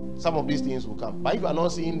some of these things will come. But if you are not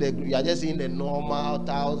seeing you are just seeing the normal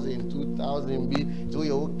 1,000, 2,000 be, so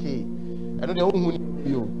you're okay. I know they won't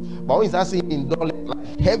you. But when you start seeing in dollars,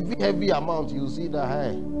 like heavy amount, you see that,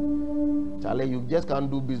 hey, Charlie, you just can't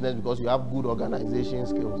do business because you have good organization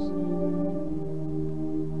skills.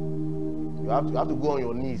 You have to go on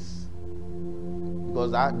your knees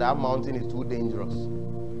because that mountain is too dangerous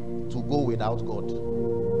to go without God.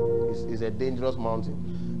 It's a dangerous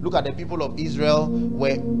mountain. Look at the people of Israel,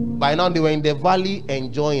 where by now they were in the valley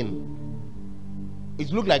enjoying. It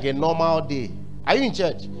looked like a normal day. Are you in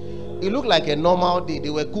church? It looked like a normal day. They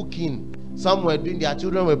were cooking. Some were doing, their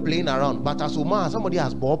children were playing around. But Asuma, somebody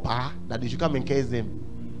has bought power that they should come and curse them.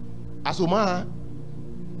 Asuma.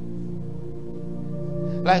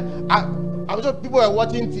 Like, I'm sure people were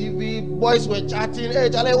watching TV, boys were chatting. Hey,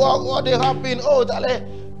 Charlie, what they happen? Oh, Charlie,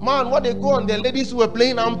 man, what they go on? The ladies who were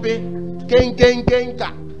playing ampe.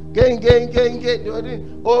 Kenka. They were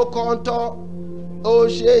doing, oh, Konto, oh,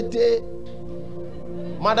 Shete,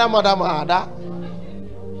 Madam.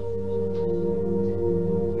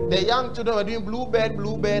 The young children were doing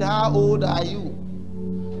Bluebird, how old are you?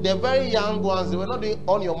 The very young ones, they were not doing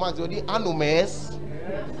on your marks, they were doing Anomes.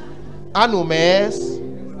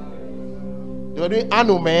 They were doing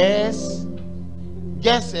Anomes.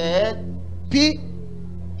 Guess it.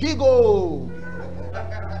 Pigo.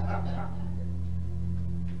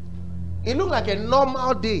 It looked like a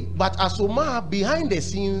normal day, but Asoma, behind the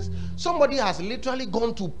scenes, somebody has literally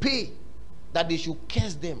gone to pay that they should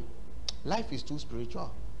curse them. Life is too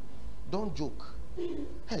spiritual. Don't joke.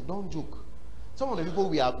 Hey, don't joke. Some of the people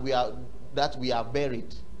we are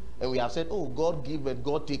buried, and we have said, oh, God give it,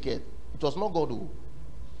 God take it. It was not God who.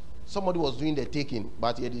 Somebody was doing the taking,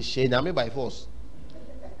 but it is shame by force.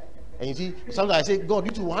 And you see, sometimes I say, God,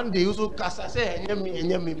 you two one day you so cast. I say,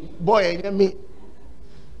 me, boy, me.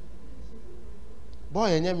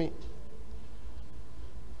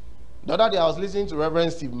 The other day I was listening to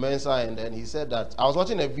Reverend Steve Mensah, and then he said that I was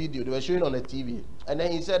watching a video they were showing on the TV, and then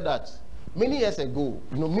he said that many years ago,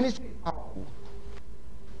 ministry is powerful.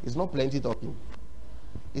 It's not plenty talking.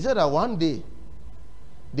 He said that one day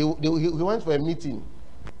he went for a meeting,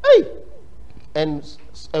 hey, and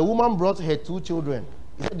a woman brought her 2 children.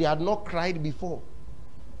 He said they had not cried before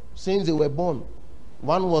since they were born.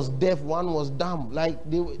 One was deaf, one was dumb. Like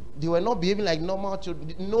they were not behaving like normal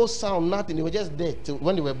children. No sound, nothing. They were just there till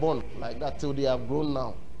when they were born, like that, till they have grown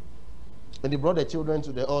now. And they brought the children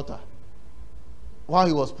to the altar. While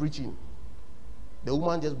he was preaching, the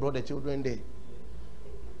woman just brought the children there.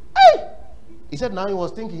 Hey! He said now he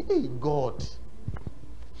was thinking, hey, God.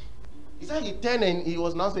 He said he turned and he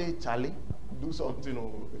was now saying, Charlie, do something.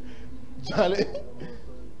 Oh. Charlie,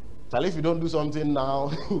 if you don't do something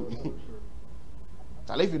now...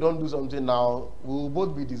 If you don't do something now, we will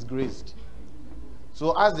both be disgraced.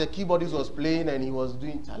 So as the keyboardist was playing and he was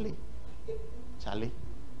doing Charlie,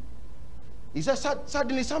 he said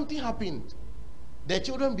suddenly something happened. The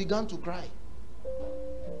children began to cry.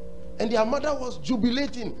 And their mother was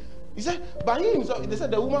jubilating. He said, but he himself, they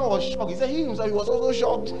said the woman was shocked. He said he himself, he was also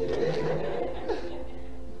shocked.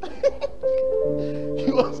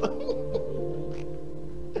 He was...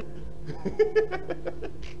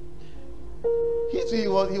 He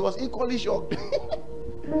was equally shocked. He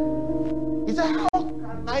said, how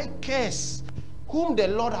can I curse whom the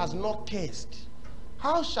Lord has not cursed?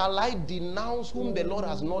 How shall I denounce whom the Lord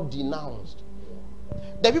has not denounced?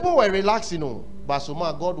 The people were relaxing, but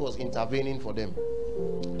somehow God was intervening for them.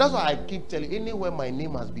 That's why I keep telling you, anywhere my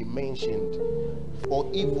name has been mentioned for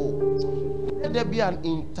evil, let there be an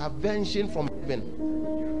intervention from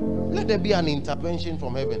heaven. Let there be an intervention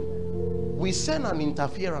from heaven. We send an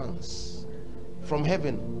interference from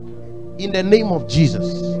heaven in the name of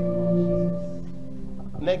Jesus.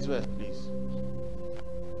 Next verse, please.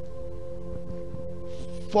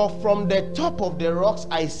 For from the top of the rocks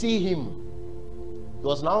I see him. He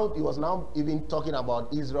was now even talking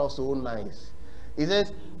about Israel so nice. He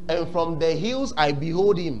says, and from the hills I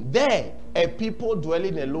behold him. There, a people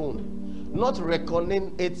dwelling alone, not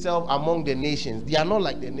reckoning itself among the nations. They are not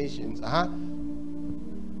like the nations.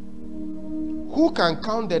 Who can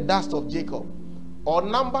count the dust of Jacob? Or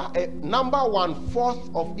number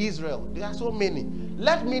 1/4 of Israel? There are so many.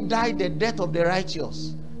 Let me die the death of the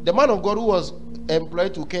righteous. The man of God who was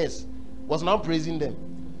employed to curse was now praising them.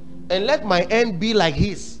 And let my end be like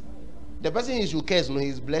his. The person he should curse, no,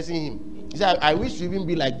 he's blessing him. He said, I wish to even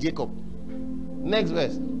be like Jacob. Next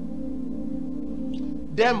verse.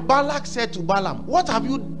 Then Balak said to Balaam, what have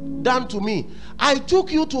you done to me? I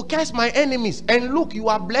took you to curse my enemies, and look, you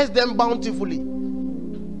have blessed them bountifully.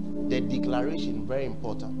 The declaration, very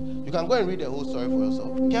important. You can go and read the whole story for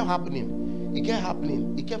yourself. It kept happening. It kept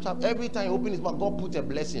happening. It kept happening. Every time you open his mouth, God put a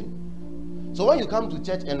blessing. So when you come to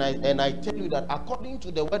church and I tell you that according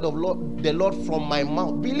to the word of the Lord from my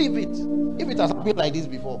mouth, believe it. If it has happened like this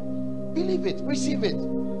before, believe it, receive it.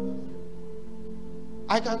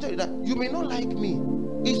 I can tell you that you may not like me.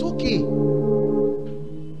 It's okay.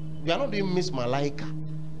 You are not doing Miss Malaika.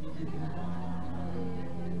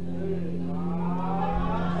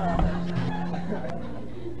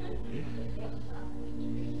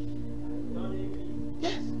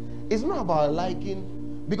 Yes, it's not about liking.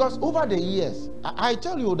 Because over the years, I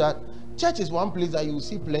tell you that church is one place that you will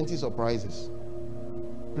see plenty surprises.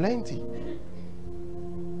 Plenty.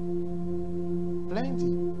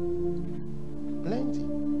 Plenty. Plenty.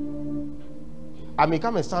 I may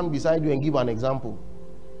come and stand beside you and give an example.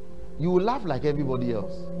 You will laugh like everybody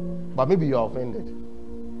else, but maybe you are offended.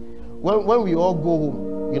 When we all go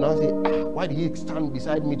home, you know, say, why did he stand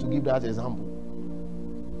beside me to give that example?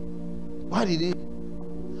 Why did he?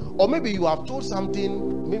 Or maybe you have told something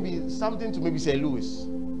to say Louis.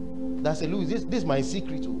 That's a Louis. This is my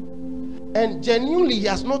secret too. And genuinely he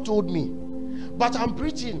has not told me. But I'm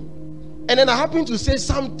preaching. And then I happen to say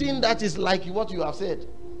something that is like what you have said.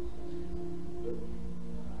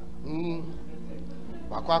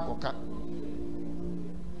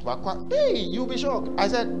 Hey, you'll be shocked. I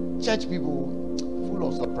said, church people full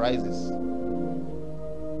of surprises.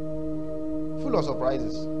 Full of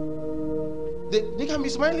surprises. They can be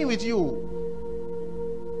smiling with you.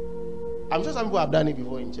 I'm sure some people have done it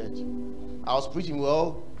before in church. I was preaching,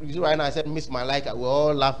 right now I said, Miss Malaika, we're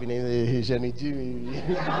all laughing.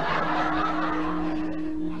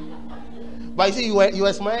 But you see, you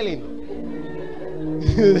were smiling.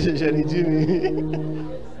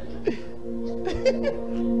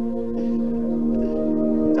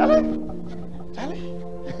 Charlie,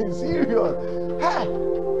 serious. Hi.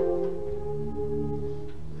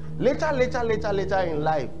 Later in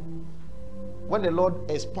life, when the Lord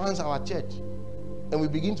expands our church and we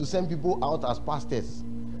begin to send people out as pastors,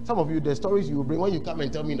 some of you, the stories you will bring, when you come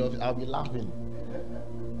and tell me in the office, I'll be laughing.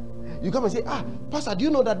 You come and say, Pastor, do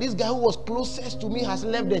you know that this guy who was closest to me has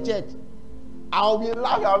left the church? I'll be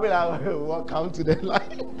laughing. I'll be like, welcome to the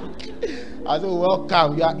life. I say,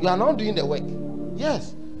 welcome. You are not doing the work.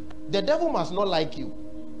 Yes. The devil must not like you.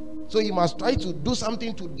 So he must try to do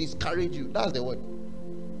something to discourage you. That's the word.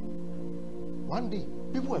 One day,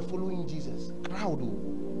 people were following Jesus. Crowd.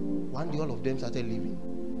 One day, all of them started leaving.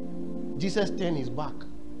 Jesus turned his back.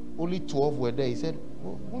 Only 12 were there. He said,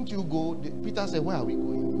 won't you go? Peter said, where are we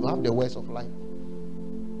going? You have the words of life.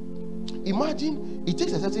 Imagine, it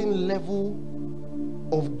takes a certain level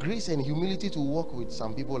of grace and humility to walk with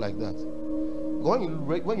some people like that. When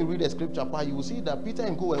you read the scripture part, you will see that Peter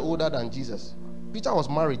and Co were older than Jesus. Peter was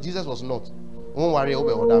married. Jesus was not. Don't worry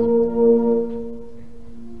about that.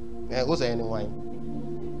 Go say anyone.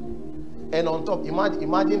 And on top,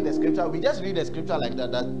 imagine the scripture. We just read the scripture like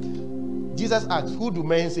that. That Jesus asks, who do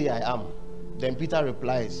men say I am? Then Peter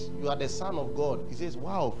replies, you are the Son of God. He says,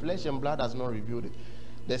 wow, flesh and blood has not revealed it.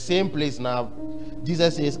 The same place now,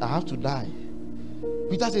 Jesus says, I have to die.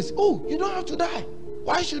 Peter says, oh, you don't have to die.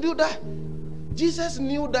 Why should you die? Jesus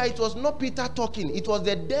knew that it was not Peter talking. It was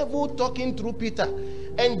the devil talking through Peter.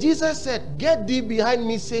 And Jesus said, get thee behind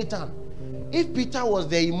me, Satan. If Peter was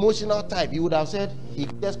the emotional type, he would have said, he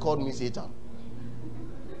just called me Satan.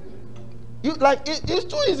 You like it's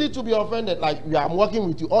too easy to be offended. Like, I'm working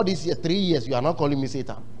with you all these years, 3 years, you are not calling me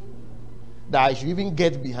Satan. That I should even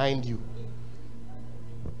get behind you.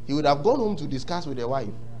 He would have gone home to discuss with the wife.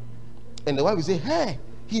 And the wife would say, hey,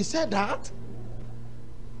 he said that.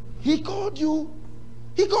 He called you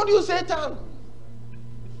Satan.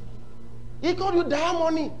 He called you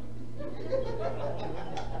diamond.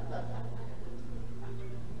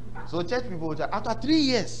 So church people, after 3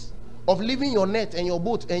 years of leaving your net and your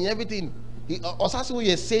boat and everything, he Osasu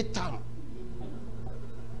is Satan.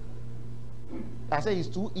 I say it's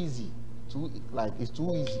too easy. It's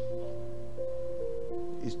too easy.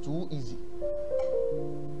 It's too easy.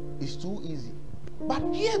 It's too easy.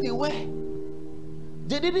 But here they were.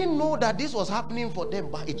 They didn't know that this was happening for them,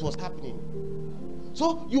 but it was happening.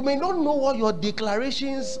 So you may not know what your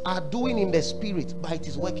declarations are doing in the spirit, but it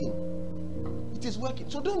is working. It is working.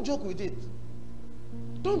 So don't joke with it.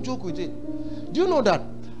 Don't joke with it. Do you know that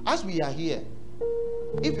as we are here,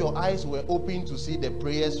 if your eyes were open to see the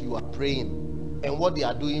prayers you are praying and what they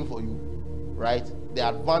are doing for you, right? The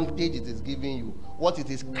advantage it is giving you, what it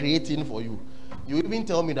is creating for you. You even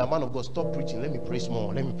tell me that, man of God, stop preaching. Let me pray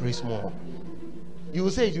small. Let me pray small. You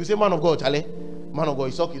say, man of God, Charlie. Man of God,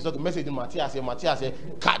 it's okay. Message in Matthias,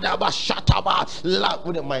 Kadaba, Shataba, La.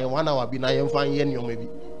 With my 1 hour, be 9 fine maybe.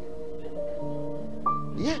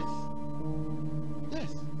 Yes.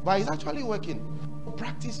 But it's actually working.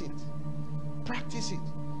 Practice it.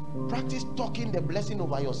 Practice talking the blessing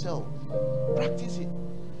over yourself. Practice it.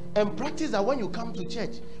 And practice that when you come to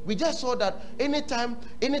church. We just saw that anytime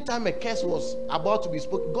a curse was about to be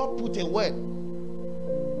spoken, God put a word.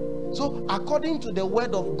 So according to the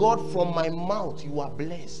word of God from my mouth, you are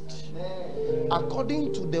blessed.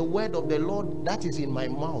 According to the word of the Lord that is in my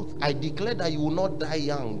mouth, I declare that you will not die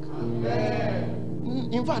young.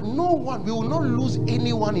 In fact, we will not lose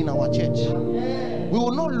anyone in our church. We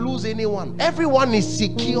will not lose anyone. Everyone is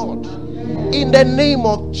secured in the name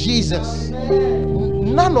of Jesus.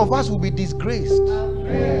 None of us will be disgraced.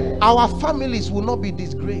 Our families will not be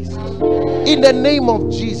disgraced in the name of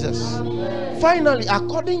Jesus. Finally,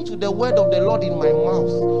 according to the word of the Lord in my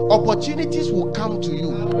mouth, opportunities will come to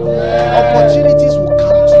you. Opportunities will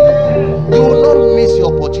come to you. You will not miss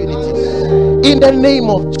your opportunities in the name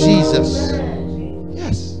of Jesus.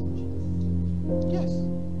 Yes.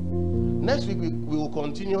 Next week we will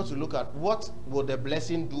continue to look at what will the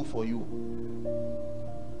blessing do for you.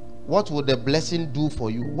 What will the blessing do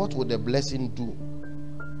for you? What will the blessing do?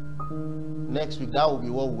 Next week, that will be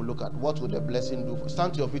what we'll look at. What will the blessing do?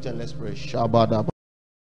 Stand to your feet and let's pray. Shabbat.